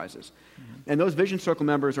X Prizes. And those Vision Circle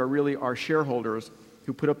members are really our shareholders,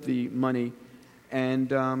 who put up the money,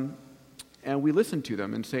 and we listen to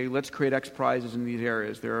them and say, let's create X Prizes in these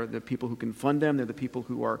areas. There are the people who can fund them. They're the people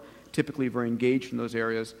who are typically very engaged in those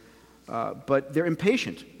areas. But they're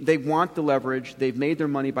impatient. They want the leverage. They've made their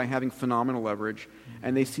money by having phenomenal leverage,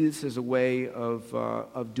 and they see this as a way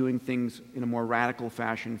of doing things in a more radical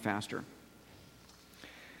fashion faster.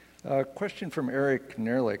 Question from Eric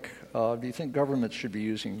Nerlich. Do you think governments should be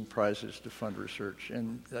using prizes to fund research?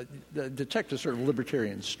 And detect a sort of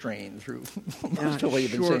libertarian strain through most of what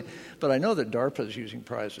you've been saying. But I know that DARPA is using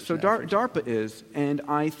prizes. So DARPA is, and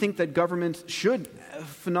I think that governments should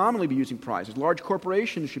phenomenally be using prizes. Large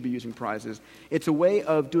corporations should be using prizes. It's a way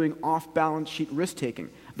of doing off-balance sheet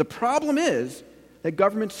risk-taking. The problem is that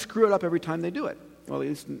governments screw it up every time they do it. Well,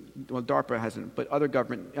 DARPA hasn't, but other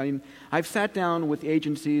government. I mean, I've sat down with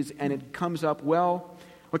agencies, and it comes up, well,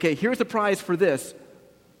 okay, here's the prize for this,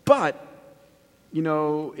 but, you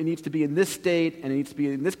know, it needs to be in this state, and it needs to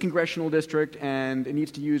be in this congressional district, and it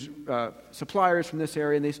needs to use suppliers from this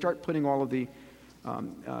area, and they start putting all of the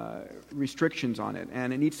restrictions on it,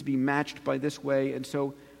 and it needs to be matched by this way. And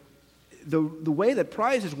so the way that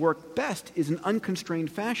prizes work best is in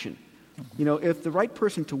unconstrained fashion. You know, if the right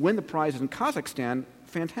person to win the prize is in Kazakhstan,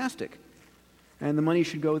 fantastic. And the money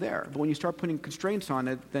should go there. But when you start putting constraints on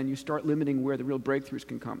it, then you start limiting where the real breakthroughs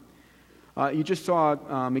can come. You just saw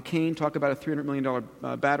McCain talk about a $300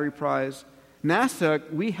 million battery prize. NASA,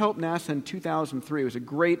 we helped NASA in 2003. It was a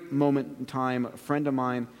great moment in time. A friend of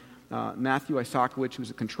mine, Matthew Isakowicz,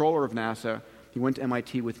 who's a controller of NASA, he went to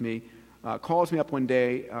MIT with me, calls me up one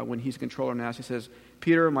day when he's a controller of NASA. He says,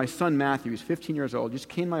 Peter, my son Matthew, he's 15 years old, just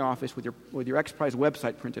came to my office with your X Prize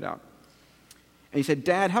website printed out. And he said,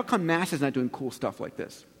 Dad, how come NASA's not doing cool stuff like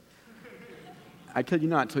this? I kid you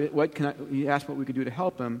not. So he asked what we could do to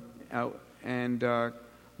help him, and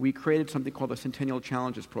we created something called the Centennial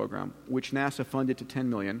Challenges Program, which NASA funded to $10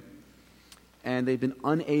 million, and they've been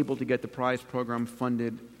unable to get the prize program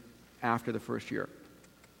funded after the first year.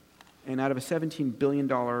 And out of a $17 billion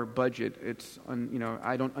budget, it's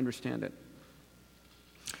I don't understand it.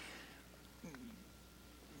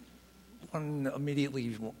 One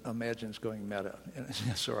immediately imagines going meta.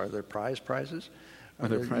 So are there prizes? Are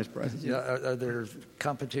there prize prizes? Yeah. Are there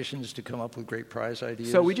competitions to come up with great prize ideas?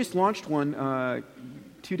 So we just launched one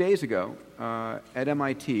 2 days ago at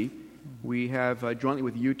MIT. We have jointly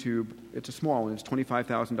with YouTube. It's a small one. It's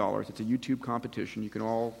 $25,000. It's a YouTube competition. You can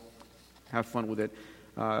all have fun with it.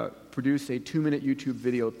 Produce a 2-minute YouTube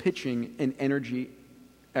video pitching an energy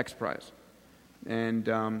X Prize. And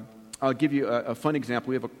I'll give you a fun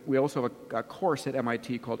example. We also have a course at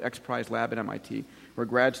MIT called X Prize Lab at MIT, where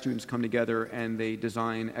grad students come together and they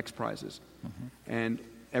design X Prizes. Mm-hmm. And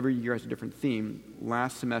every year has a different theme.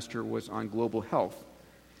 Last semester was on global health.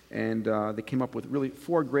 And they came up with really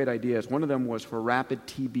 4 great ideas. One of them was for rapid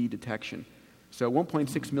TB detection. So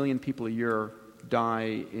 1.6 million people a year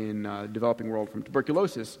die in the developing world from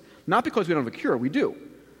tuberculosis, not because we don't have a cure, we do,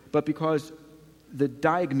 but because the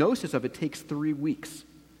diagnosis of it takes 3 weeks.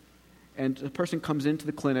 And a person comes into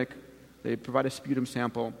the clinic, they provide a sputum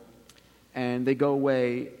sample, and they go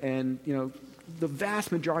away, and the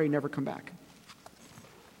vast majority never come back.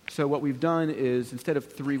 So what we've done is, instead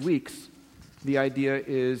of 3 weeks, the idea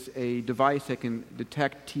is a device that can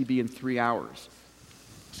detect TB in 3 hours,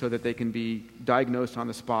 so that they can be diagnosed on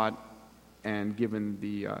the spot and given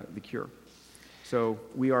the cure. So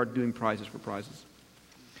we are doing prizes for prizes.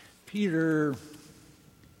 Peter,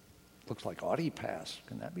 looks like Audi Pass.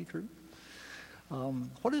 Can that be true?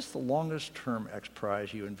 What is the longest term X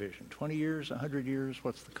Prize you envision? 20 years, 100 years?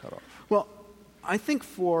 What's the cutoff? Well, I think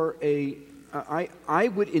I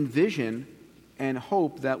would envision and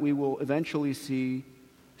hope that we will eventually see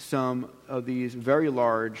some of these very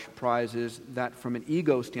large prizes that, from an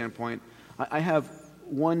ego standpoint, I have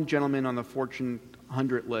one gentleman on the Fortune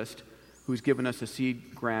 100 list who's given us a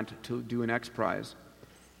seed grant to do an X Prize.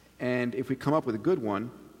 And if we come up with a good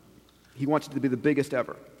one, he wants it to be the biggest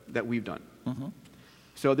ever that we've done. Mm-hmm.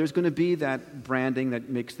 So there's going to be that branding that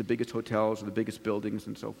makes the biggest hotels or the biggest buildings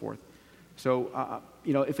and so forth. So,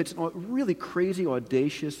 if it's a really crazy,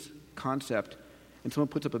 audacious concept and someone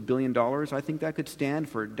puts up $1 billion, I think that could stand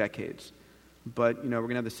for decades. But, we're going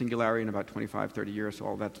to have the singularity in about 25, 30 years, so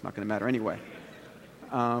all that's not going to matter anyway.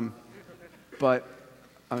 But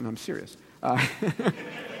I'm serious. But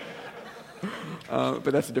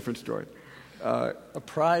that's a different story. A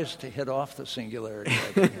prize to hit off the singularity.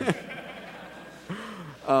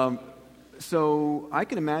 So I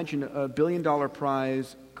can imagine a $1 billion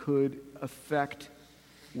prize could affect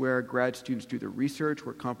where grad students do their research,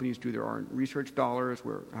 where companies do their own research dollars,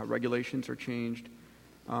 where how regulations are changed.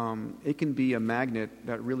 It can be a magnet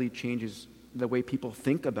that really changes the way people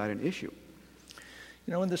think about an issue.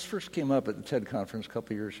 You know, when this first came up at the TED conference a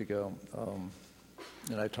couple of years ago,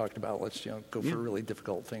 and I talked about let's go for really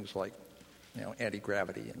difficult things like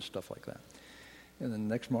anti-gravity and stuff like that. And then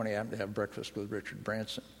the next morning I happened to have breakfast with Richard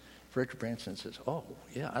Branson. Richard Branson says, "Oh,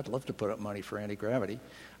 yeah, I'd love to put up money for anti-gravity.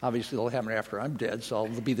 Obviously, it'll happen after I'm dead, so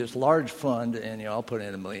there'll be this large fund, and I'll put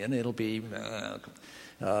in $1 million. It'll be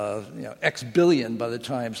X billion by the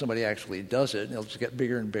time somebody actually does it. And it'll just get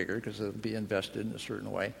bigger and bigger because it'll be invested in a certain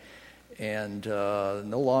way. And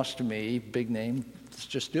no loss to me, big name, let's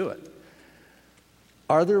just do it."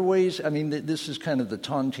 Are there ways? I mean, this is kind of the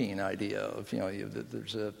tontine idea of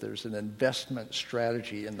there's an investment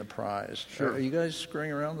strategy in the prize. Sure. Are you guys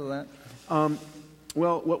screwing around with that?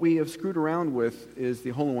 Well, what we have screwed around with is the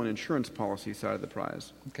hole-in-one insurance policy side of the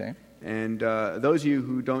prize. Okay. And those of you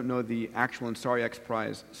who don't know the actual Ansari X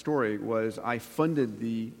Prize story was I funded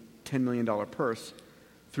the $10 million purse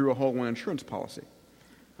through a hole-in-one insurance policy.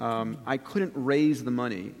 I couldn't raise the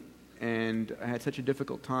money, and I had such a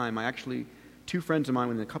difficult time. Two friends of mine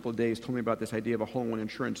within a couple of days told me about this idea of a hole-in-one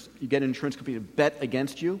insurance. You get an insurance company to bet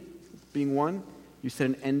against you, being one. You set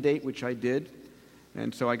an end date, which I did.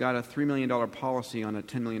 And so I got a $3 million policy on a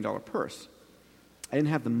 $10 million purse. I didn't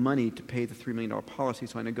have the money to pay the $3 million policy,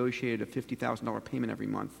 so I negotiated a $50,000 payment every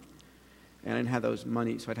month. And I didn't have those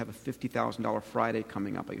money, so I'd have a $50,000 Friday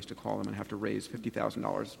coming up. I used to call them and have to raise $50,000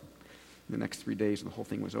 in the next 3 days, and the whole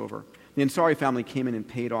thing was over. The Ansari family came in and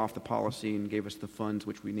paid off the policy and gave us the funds,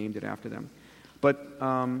 which we named it after them. But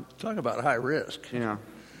talk about high risk. Yeah.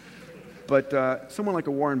 But someone like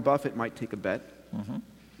a Warren Buffett might take a bet.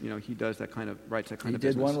 Mm-hmm. He does that kind of writes that kind of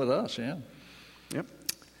business. He did one with us, yeah. Yep.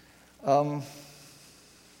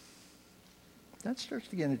 That starts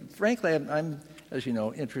to get. Frankly, I'm, as you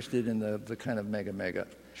know, interested in the kind of mega.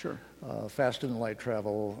 Sure. Faster than light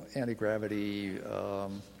travel, anti-gravity.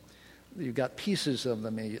 You've got pieces of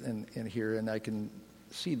them in here, and I can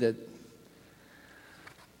see that.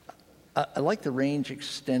 I like the range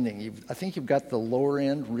extending. I think you've got the lower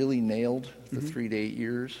end really nailed, the 3 to 8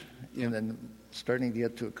 years, and then starting to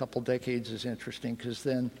get to a couple decades is interesting, because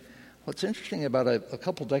then what's interesting about a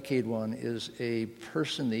couple decade one is a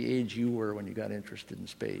person the age you were when you got interested in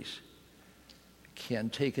space can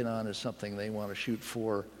take it on as something they want to shoot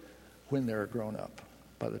for when they're grown up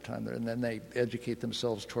by the time and then they educate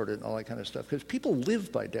themselves toward it and all that kind of stuff, because people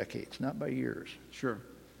live by decades, not by years. Sure.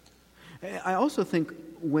 I also think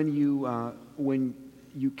when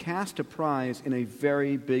you cast a prize in a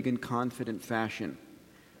very big and confident fashion,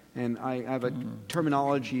 and I have a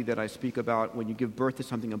terminology that I speak about when you give birth to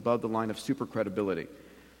something above the line of super credibility.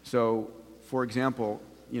 So, for example,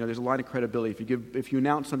 there's a line of credibility. If you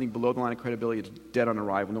announce something below the line of credibility, it's dead on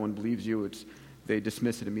arrival. No one believes you. They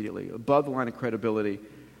dismiss it immediately. Above the line of credibility,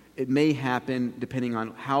 it may happen depending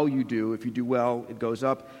on how you do. If you do well, it goes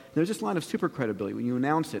up. There's this line of super credibility when you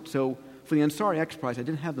announce it. So for the Ansari X Prize, I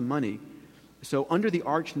didn't have the money. So under the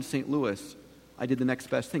arch in St. Louis, I did the next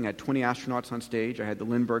best thing. I had 20 astronauts on stage. I had the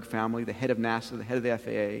Lindbergh family, the head of NASA, the head of the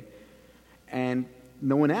FAA. And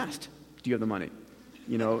no one asked, do you have the money?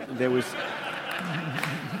 There was...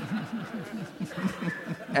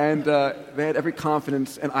 And they had every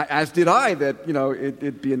confidence, and as did I, that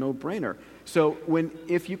it'd be a no-brainer. So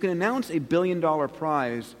if you can announce a $1 billion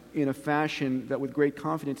prize in a fashion that with great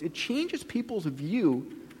confidence, it changes people's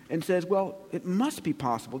view and says, well, it must be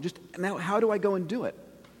possible. Just now, how do I go and do it?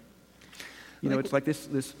 It's like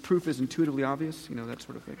this proof is intuitively obvious, that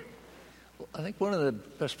sort of thing. Well, I think one of the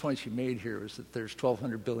best points you made here is that there's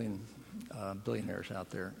 1,200 billionaires out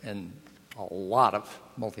there, and a lot of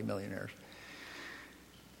multimillionaires.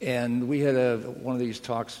 And we had one of these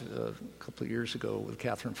talks a couple of years ago with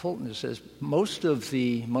Catherine Fulton that says most of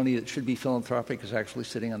the money that should be philanthropic is actually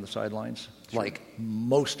sitting on the sidelines. Sure. Like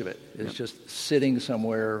most of it is just sitting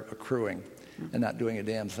somewhere accruing and not doing a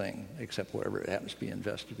damn thing except wherever it happens to be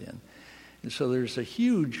invested in. And so there's a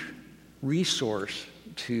huge resource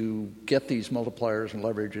to get these multipliers and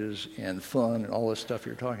leverages and fun and all this stuff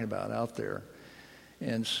you're talking about out there.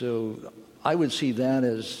 And so I would see that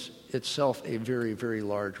as itself a very, very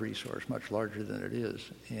large resource, much larger than it is.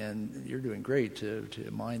 And you're doing great to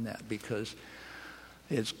mine that, because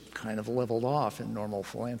it's kind of leveled off in normal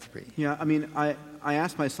philanthropy. Yeah, I mean, I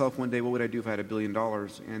asked myself one day, what would I do if I had $1 billion?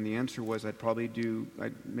 And the answer was I'd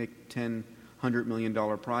make 10, $100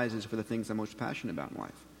 million prizes for the things I'm most passionate about in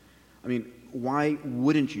life. I mean, why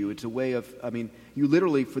wouldn't you? It's a way of, you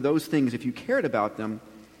literally, for those things, if you cared about them,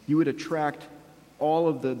 you would attract all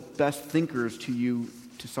of the best thinkers to you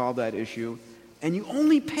to solve that issue, and you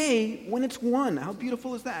only pay when it's won. How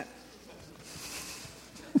beautiful is that?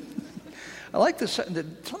 I like this.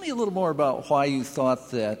 Tell me a little more about why you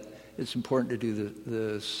thought that it's important to do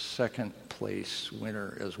the second place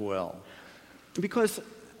winner as well? Because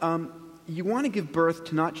you want to give birth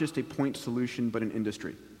to not just a point solution, but an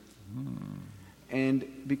industry. And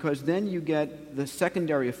because then you get the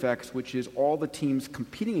secondary effects, which is all the teams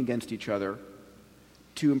competing against each other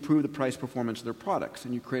to improve the price performance of their products,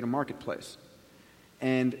 and you create a marketplace.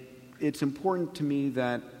 And it's important to me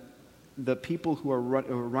that the people who are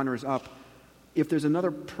runners-up, if there's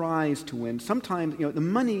another prize to win, sometimes, the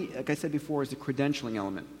money, like I said before, is the credentialing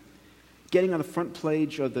element. Getting on the front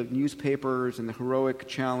page of the newspapers and the heroic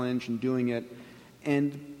challenge and doing it,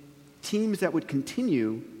 and teams that would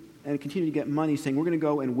continue to get money saying, we're going to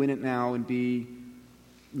go and win it now and be,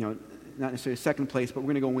 not necessarily second place, but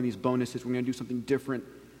we're going to go win these bonuses, we're going to do something different,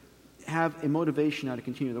 have a motivation now to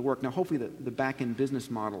continue the work. Now, hopefully the back-end business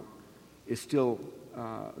model is still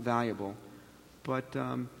valuable, but...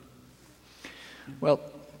 Well,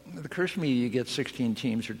 it occurs to me you get 16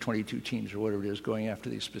 teams or 22 teams or whatever it is going after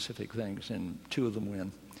these specific things, and 2 of them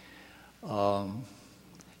win.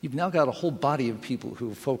 You've now got a whole body of people who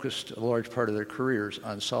have focused a large part of their careers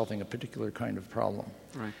on solving a particular kind of problem.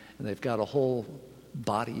 Right. And they've got a whole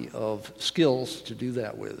body of skills to do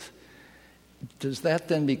that with. Does that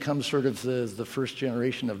then become sort of the first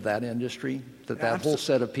generation of that industry? That whole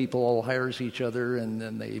set of people all hires each other and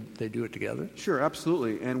then they do it together? Sure,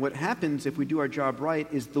 absolutely. And what happens if we do our job right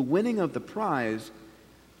is the winning of the prize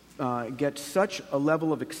gets such a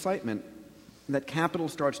level of excitement that capital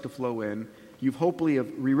starts to flow in. You've hopefully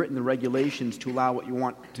have rewritten the regulations to allow what you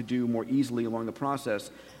want to do more easily along the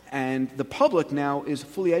process. And the public now is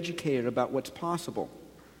fully educated about what's possible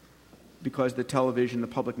because of the television, the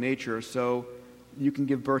public nature, so you can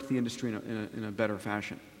give birth to the industry in a better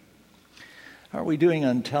fashion. How are we doing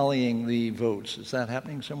on tallying the votes? Is that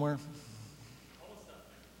happening somewhere?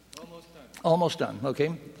 Almost done.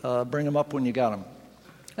 Okay. Bring them up when you got them.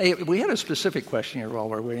 Hey, we had a specific question here while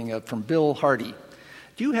we're waiting from Bill Hardy.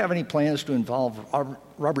 Do you have any plans to involve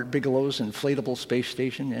Robert Bigelow's inflatable space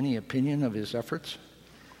station? Any opinion of his efforts?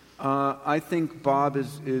 I think Bob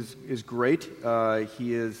is great.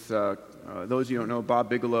 He is, those of you who don't know, Bob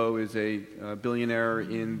Bigelow is a billionaire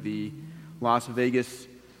in the Las Vegas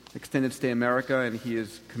extended stay America, and he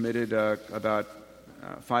has committed about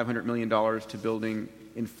 $500 million to building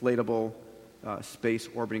inflatable space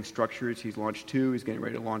orbiting structures. He's launched 2. He's getting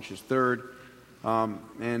ready to launch his 3rd.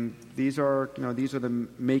 And these are the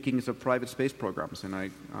makings of private space programs, and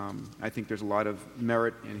I think there's a lot of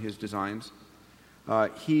merit in his designs.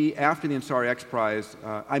 He, after the Ansari X Prize,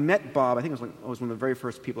 I met Bob. I think I was one of the very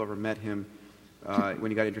first people I ever met him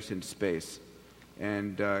when he got interested in space,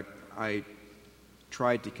 and I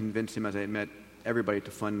tried to convince him, as I had met everybody,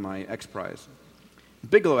 to fund my X Prize,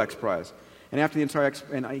 Bigelow X Prize. And after the Ansari X,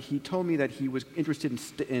 he told me that he was interested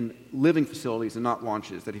in living facilities and not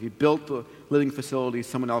launches, that if he built the living facilities,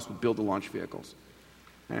 someone else would build the launch vehicles.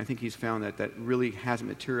 And I think he's found that really hasn't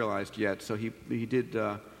materialized yet. So he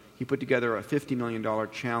put together a $50 million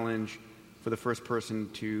challenge for the first person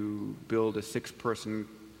to build a 6-person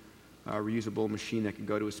reusable machine that could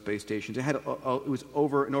go to a space station. It was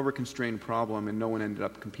an over-constrained problem, and no one ended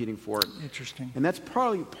up competing for it. Interesting. And that's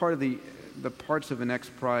probably part of the parts of an X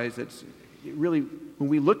Prize that's really, when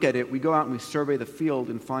we look at it, we go out and we survey the field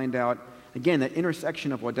and find out, again, that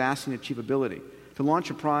intersection of audacity and achievability. To launch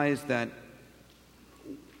a prize that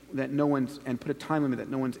no one's, and put a time limit that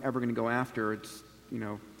no one's ever going to go after, it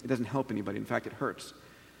doesn't help anybody. In fact, it hurts.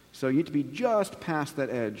 So you need to be just past that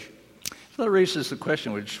edge. So that raises the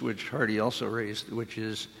question, which Hardy also raised, which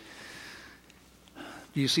is,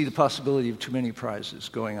 do you see the possibility of too many prizes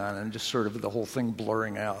going on and just sort of the whole thing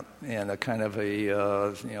blurring out and a kind of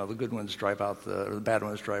the good ones drive out or the bad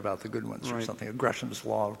ones drive out the good ones, right, or something, Gresham's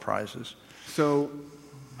law of prizes? So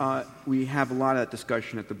we have a lot of that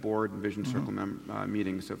discussion at the board and Vision Circle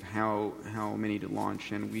meetings of how many to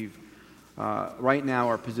launch, and we've right now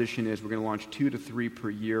our position is we're going to launch 2 to 3 per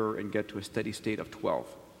year and get to a steady state of 12.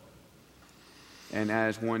 And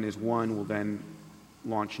as one is won, we'll then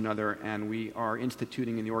launch another, and we are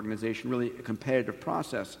instituting in the organization really a competitive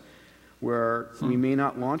process where we may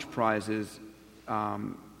not launch prizes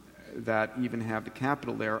that even have the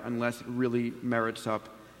capital there unless it really merits up.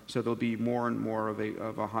 So there'll be more and more of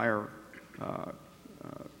a higher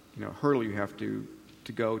hurdle you have to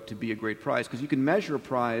go to be a great prize, because you can measure a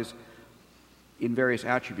prize in various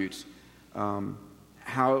attributes.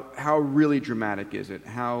 How really dramatic is it?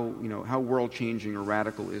 How world-changing or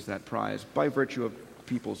radical is that prize by virtue of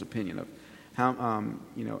people's opinion of how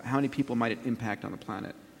many people might it impact on the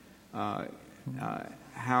planet?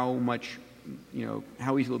 How much,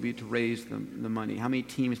 how easy it will be to raise the money? How many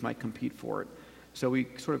teams might compete for it? So we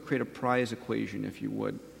sort of create a prize equation, if you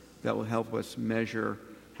would, that will help us measure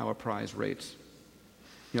how a prize rates.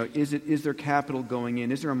 Is there capital going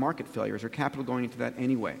in? Is there a market failure? Is there capital going into that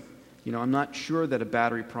anyway? I'm not sure that a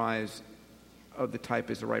battery prize of the type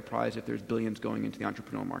is the right prize if there's billions going into the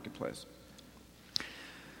entrepreneurial marketplace.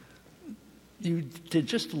 You did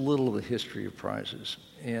just a little of the history of prizes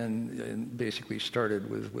and basically started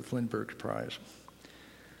with Lindbergh's prize.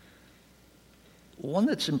 One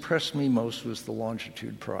that's impressed me most was the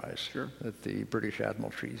Longitude Prize that the British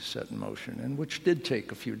Admiralty set in motion, and which did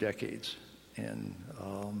take a few decades and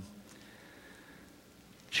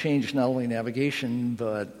changed not only navigation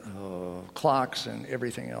but clocks and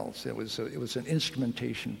everything else. It was an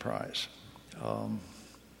instrumentation prize.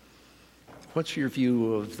 What's your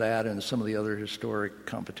view of that and some of the other historic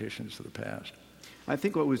competitions of the past? I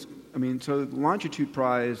think so the Longitude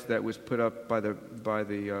Prize that was put up by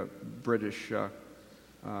the British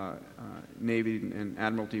Navy and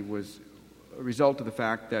Admiralty was a result of the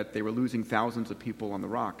fact that they were losing thousands of people on the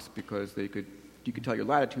rocks because you could tell your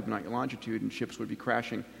latitude but not your longitude, and ships would be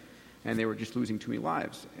crashing, and they were just losing too many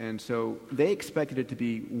lives. And so they expected it to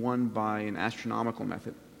be won by an astronomical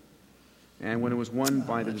method. And when it was won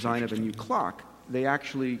by the design of a new clock, they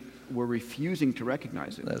actually were refusing to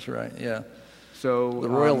recognize it. That's right, yeah. So the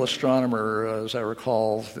Royal Astronomer, as I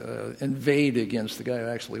recall, inveighed against the guy who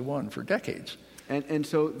actually won for decades. And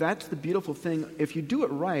so that's the beautiful thing. If you do it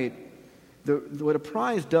right, what a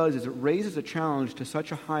prize does is it raises a challenge to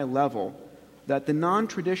such a high level that the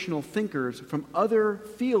non-traditional thinkers from other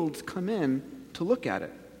fields come in to look at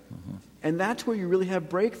it. Mm-hmm. And that's where you really have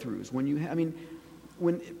breakthroughs.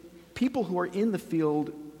 When people who are in the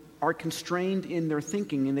field are constrained in their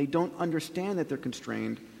thinking and they don't understand that they're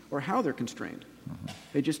constrained or how they're constrained. Mm-hmm.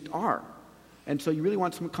 They just are. And so you really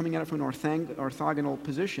want someone coming at it from an orthogonal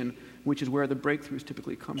position, which is where the breakthroughs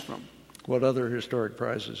typically come from. What other historic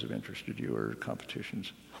prizes have interested you or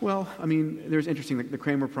competitions? Well, there's interesting. The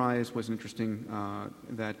Kramer Prize was interesting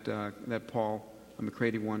that Paul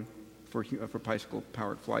McCready won for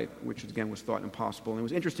bicycle-powered flight, which again was thought impossible. And it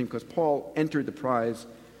was interesting because Paul entered the prize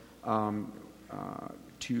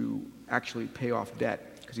to actually pay off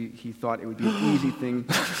debt because he thought it would be an easy thing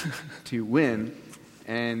to win,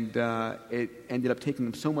 and it ended up taking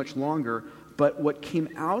him so much longer. But what came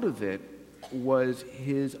out of it was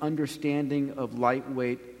his understanding of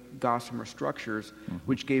lightweight gossamer structures,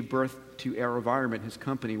 which gave birth to AeroVironment, his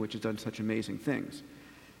company, which has done such amazing things.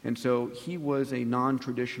 And so he was a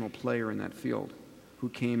non-traditional player in that field who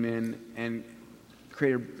came in and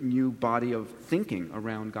created a new body of thinking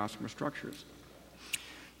around gossamer structures.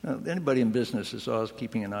 Now, anybody in business is always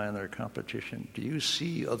keeping an eye on their competition. Do you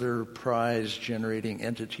see other prize-generating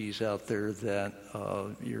entities out there that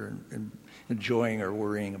you're enjoying or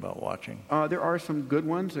worrying about watching? There are some good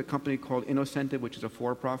ones. A company called Innocentive, which is a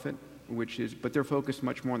for-profit, but they're focused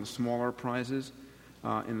much more on the smaller prizes,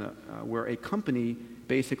 where a company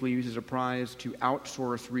basically uses a prize to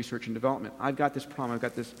outsource research and development. I've got this problem.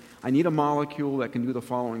 I need a molecule that can do the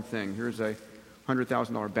following thing. Here's a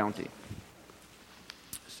 $100,000 bounty.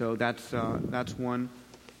 So that's one.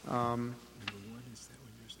 I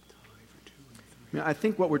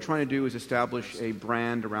think what we're trying to do is establish a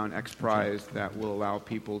brand around X Prize that will allow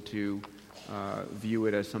people to view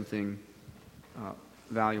it as something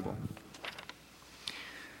valuable.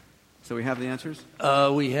 So we have the answers?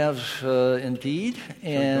 We have indeed.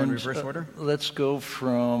 And go in reverse order? Let's go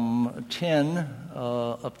from 10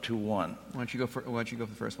 up to 1. Why don't you go for the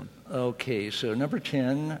first one? Okay, so number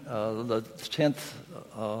 10, the 10th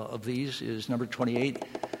of these is number 28.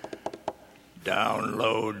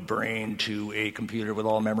 Download brain to a computer with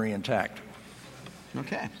all memory intact.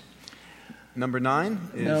 Okay. Number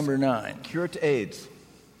 9 is... Number 9. Cure to AIDS.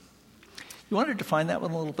 You want to define that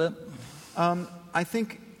one a little bit? I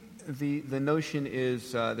think the notion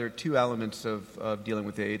is there are two elements of dealing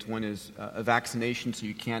with AIDS. One is a vaccination so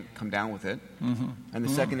you can't come down with it. Mm-hmm. And the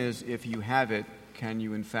second is if you have it, can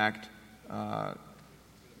you in fact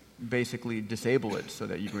basically disable it so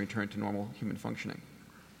that you can return to normal human functioning.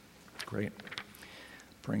 Great.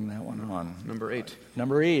 Bring that one on. Number 8.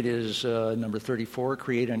 Number 8 is number 34,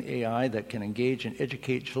 create an AI that can engage and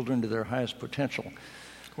educate children to their highest potential.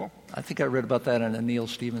 Cool. I think I read about that in a Neil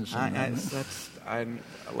Stephenson. I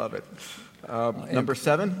love it. Number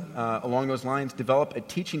 7, along those lines, develop a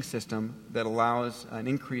teaching system that allows an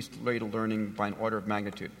increased rate of learning by an order of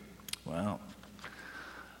magnitude. Wow.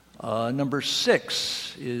 Number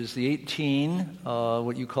 6 is the 18,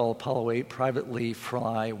 what you call Apollo 8, privately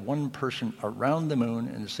fly one person around the moon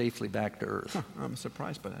and safely back to Earth. Huh, I'm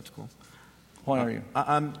surprised by that. That's cool. Why are you?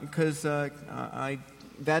 Because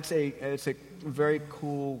it's a very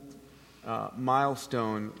cool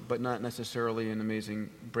milestone, but not necessarily an amazing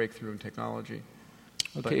breakthrough in technology.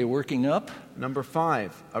 Okay, working up. Number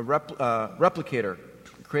 5, a replicator,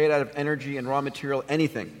 created out of energy and raw material,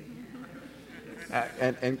 anything,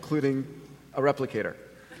 including a replicator.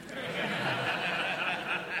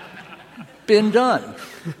 Been done.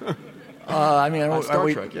 I mean, Star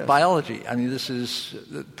Trek, yes. Biology. I mean, this is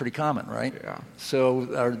pretty common, right? Yeah.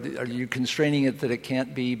 So, are you constraining it that it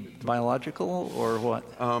can't be biological, or what?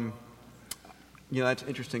 That's an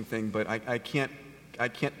interesting thing, but I can't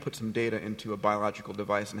put some data into a biological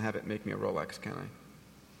device and have it make me a Rolex, can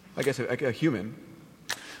I? I guess a human.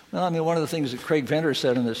 Well, I mean, one of the things that Craig Venter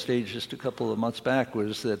said on this stage just a couple of months back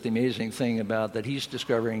was that the amazing thing about that he's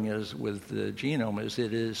discovering is with the genome is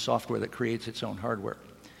it is software that creates its own hardware.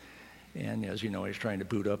 And as you know, he's trying to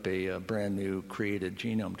boot up a brand new created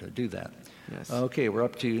genome to do that. Yes. Okay, we're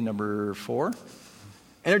up to number 4.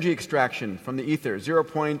 Energy extraction from the ether, zero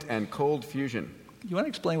point and cold fusion. You want to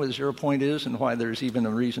explain what zero point is and why there's even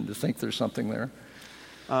a reason to think there's something there?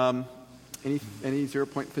 Any zero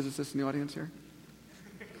point physicists in the audience here?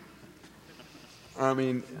 I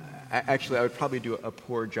mean, actually, I would probably do a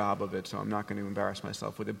poor job of it, so I'm not going to embarrass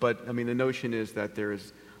myself with it. But, I mean, the notion is that there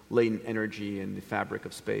is latent energy in the fabric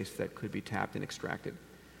of space that could be tapped and extracted.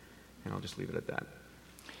 And I'll just leave it at that.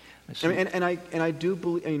 I do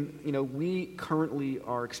believe, we currently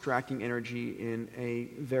are extracting energy in a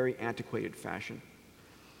very antiquated fashion.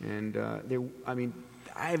 And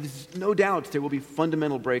I have no doubts there will be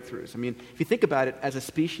fundamental breakthroughs. I mean, if you think about it, as a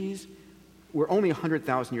species, we're only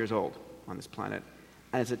 100,000 years old on this planet.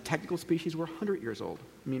 And as a technical species, we're 100 years old.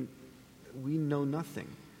 I mean, we know nothing.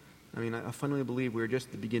 I mean, I fundamentally believe we're just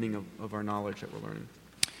at the beginning of our knowledge that we're learning.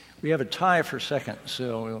 We have a tie for second,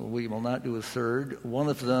 so we will not do a third. One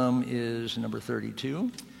of them is number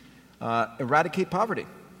 32. Eradicate poverty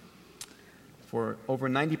for over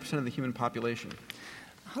 90% of the human population.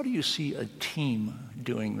 How do you see a team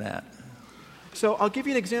doing that? So I'll give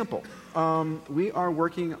you an example. We are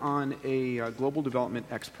working on a Global Development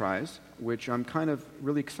X Prize, which I'm kind of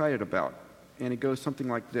really excited about. And it goes something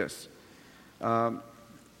like this.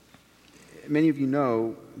 Many of you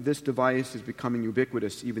know this device is becoming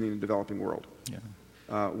ubiquitous even in the developing world,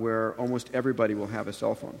 where almost everybody will have a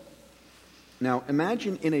cell phone. Now,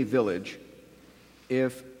 imagine in a village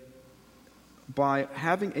if by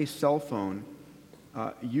having a cell phone,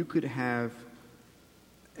 you could have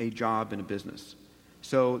a job in a business.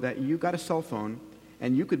 So that you got a cell phone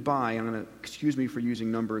and you could buy, I'm going to, excuse me for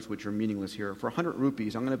using numbers which are meaningless here, for 100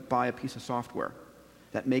 rupees, I'm going to buy a piece of software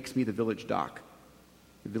that makes me the village doc.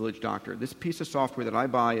 The village doctor. This piece of software that I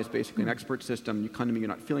buy is basically an expert system. You come to me, you're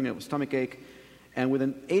not feeling it with stomach ache, and with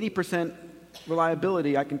an 80%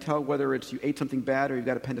 reliability, I can tell whether it's you ate something bad or you've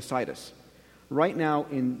got appendicitis. Right now,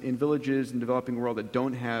 in villages in the developing world that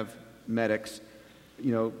don't have medics,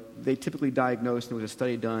 they typically diagnose, and there was a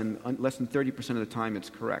study done, less than 30% of the time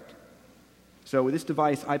it's correct. So with this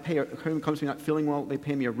device, a person comes to me not feeling well, they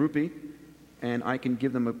pay me a rupee, and I can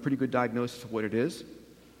give them a pretty good diagnosis of what it is.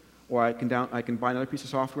 Or I can buy another piece of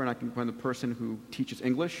software and I can find the person who teaches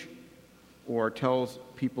English or tells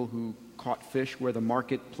people who caught fish where the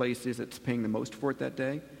marketplace is that's paying the most for it that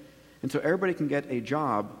day. And so everybody can get a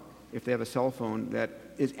job if they have a cell phone that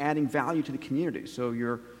is adding value to the community. So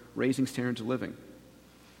you're raising standards of living.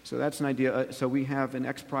 So that's an idea. So we have an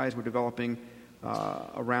X Prize we're developing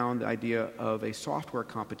around the idea of a software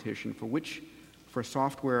competition for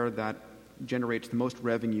software that generates the most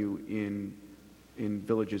revenue in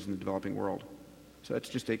villages in the developing world. So that's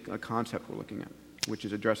just a concept we're looking at, which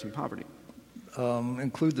is addressing poverty.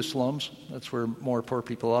 Include the slums. That's where more poor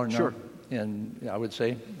people are now. Sure. And I would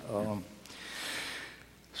say.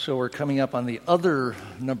 So we're coming up on the other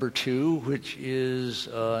number 2, which is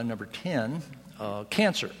number 10,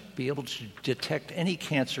 cancer. Be able to detect any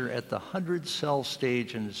cancer at the 100-cell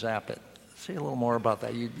stage and zap it. Say a little more about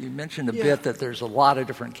that. You mentioned a bit that there's a lot of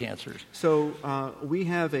different cancers. So we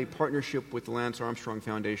have a partnership with the Lance Armstrong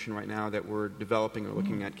Foundation right now that we're developing or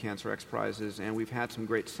looking at Cancer X Prizes, and we've had some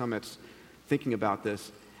great summits thinking about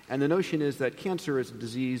this. And the notion is that cancer is a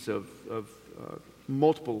disease of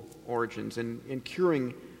multiple origins, and in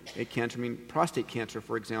curing a cancer, prostate cancer,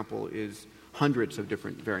 for example, is hundreds of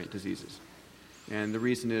different variant diseases. And the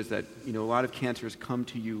reason is that, a lot of cancers come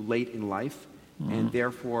to you late in life, and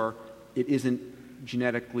therefore it isn't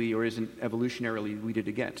genetically or isn't evolutionarily weeded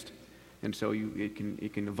against. And so it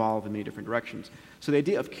can evolve in many different directions. So the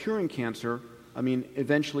idea of curing cancer,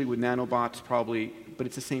 eventually with nanobots probably, but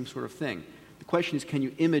it's the same sort of thing. The question is, can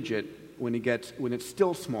you image it when it's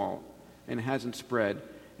still small and it hasn't spread,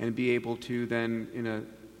 and be able to then,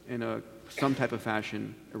 in a some type of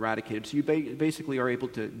fashion, eradicated. So you basically are able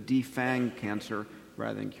to defang cancer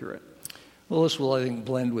rather than cure it. Well, this will, I think,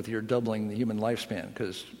 blend with your doubling the human lifespan,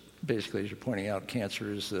 because basically, as you're pointing out,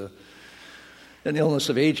 cancer is an illness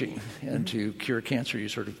of aging, and to cure cancer, you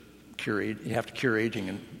sort of you have to cure aging,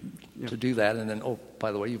 and to do that, and then, oh,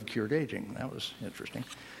 by the way, you've cured aging. That was interesting.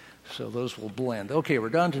 So those will blend. Okay, we're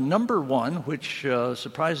down to number 1, which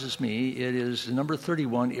surprises me. It is number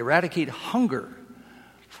 31, eradicate hunger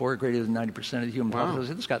for greater than 90% of the human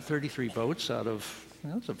population. It's got 33 votes out of,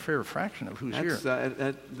 that's a fair fraction of who's here.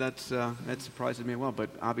 That surprises me as well, but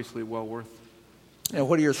obviously well worth. And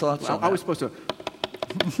what are your thoughts on that? I was supposed to...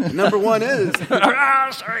 Number 1 is...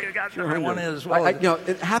 sorry, you got number 1 is... Well,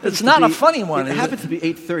 it happens it's not a funny one. It happens to be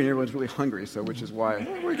 8:30 and everyone's really hungry, so which is why...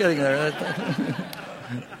 We're getting there.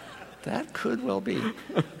 That could well be.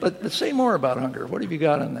 But say more about hunger. What have you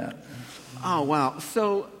got on that? Oh, wow.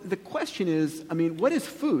 So the question is, what is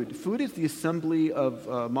food? Food is the assembly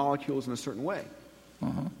of molecules in a certain way,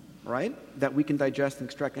 right? That we can digest and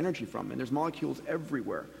extract energy from. And there's molecules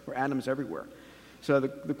everywhere, or atoms everywhere. So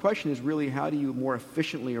the question is really, how do you more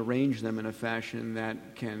efficiently arrange them in a fashion that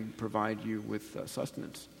can provide you with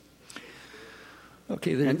sustenance?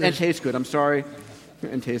 Okay. And taste good. I'm sorry.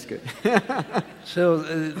 And taste good. So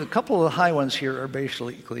the couple of high ones here are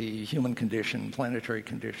basically human condition, planetary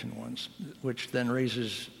condition ones, which then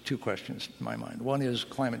raises 2 questions in my mind. One is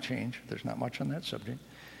climate change. There's not much on that subject.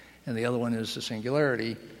 And the other one is the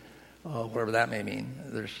singularity, whatever that may mean.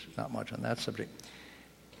 There's not much on that subject.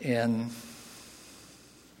 And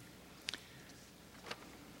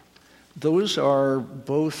those are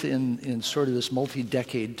both in sort of this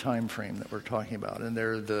multi-decade time frame that we're talking about, and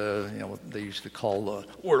they're what they used to call the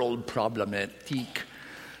world problematique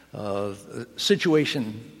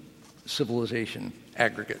situation civilization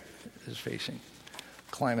aggregate is facing.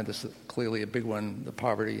 Climate is clearly a big one. The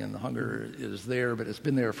poverty and the hunger is there, but it's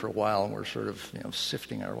been there for a while, and we're sort of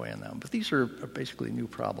sifting our way in them. But these are basically new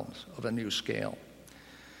problems of a new scale.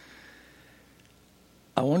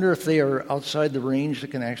 I wonder if they are outside the range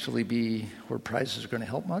that can actually be where prizes are going to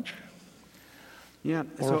help much. Yeah.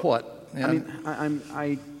 Or what? Yeah.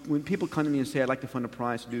 When people come to me and say, I'd like to fund a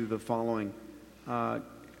prize to do the following,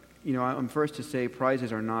 I'm first to say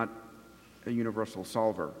prizes are not a universal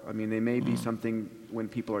solver. They may be something when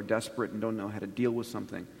people are desperate and don't know how to deal with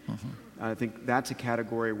something. I think that's a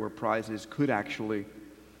category where prizes could actually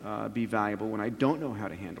be valuable when I don't know how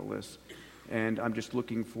to handle this. And I'm just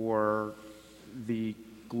looking for the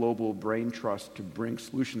global brain trust to bring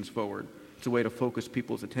solutions forward. It's a way to focus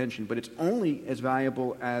people's attention, but it's only as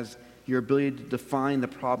valuable as your ability to define the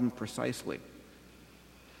problem precisely.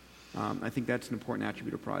 I think that's an important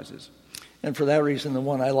attribute of prizes. And for that reason, the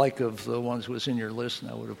one I like of the ones that was in your list, and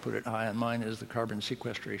I would have put it high on mine, is the carbon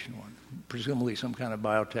sequestration one. Presumably some kind of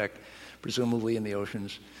biotech, presumably in the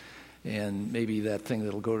oceans, and maybe that thing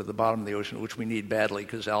that'll go to the bottom of the ocean, which we need badly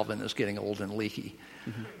because Alvin is getting old and leaky.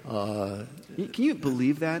 Can you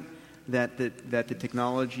believe that the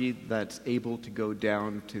technology that's able to go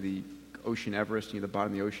down to the ocean Everest, the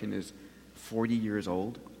bottom of the ocean, is 40 years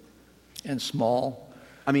old? And small?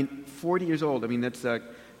 40 years old. That's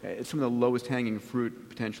it's some of the lowest hanging fruit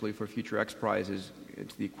potentially for future X Prizes.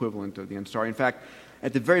 It's the equivalent of the Ansari. In fact,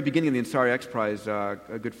 at the very beginning of the Ansari X Prize, a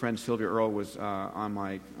good friend, Sylvia Earle, was on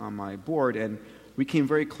my board, and we came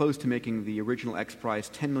very close to making the original X Prize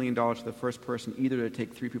 $10 million to the first person, either to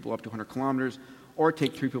take 3 people up to 100 kilometers or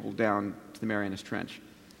take 3 people down to the Marianas Trench.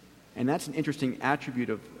 And that's an interesting attribute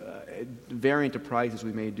of variant of prizes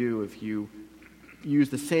we may do if you use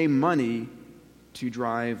the same money to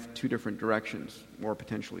drive 2 different directions, or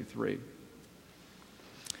potentially 3.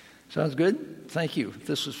 Sounds good. Thank you.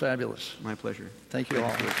 This was fabulous. My pleasure. Thank you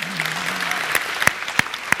all.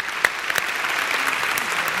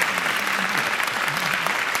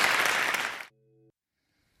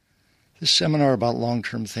 This seminar about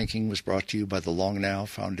long-term thinking was brought to you by the Long Now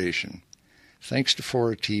Foundation. Thanks to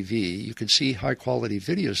Fora TV, you can see high-quality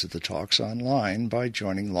videos of the talks online by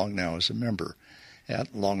joining Long Now as a member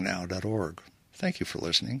at longnow.org. Thank you for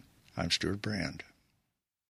listening. I'm Stuart Brand.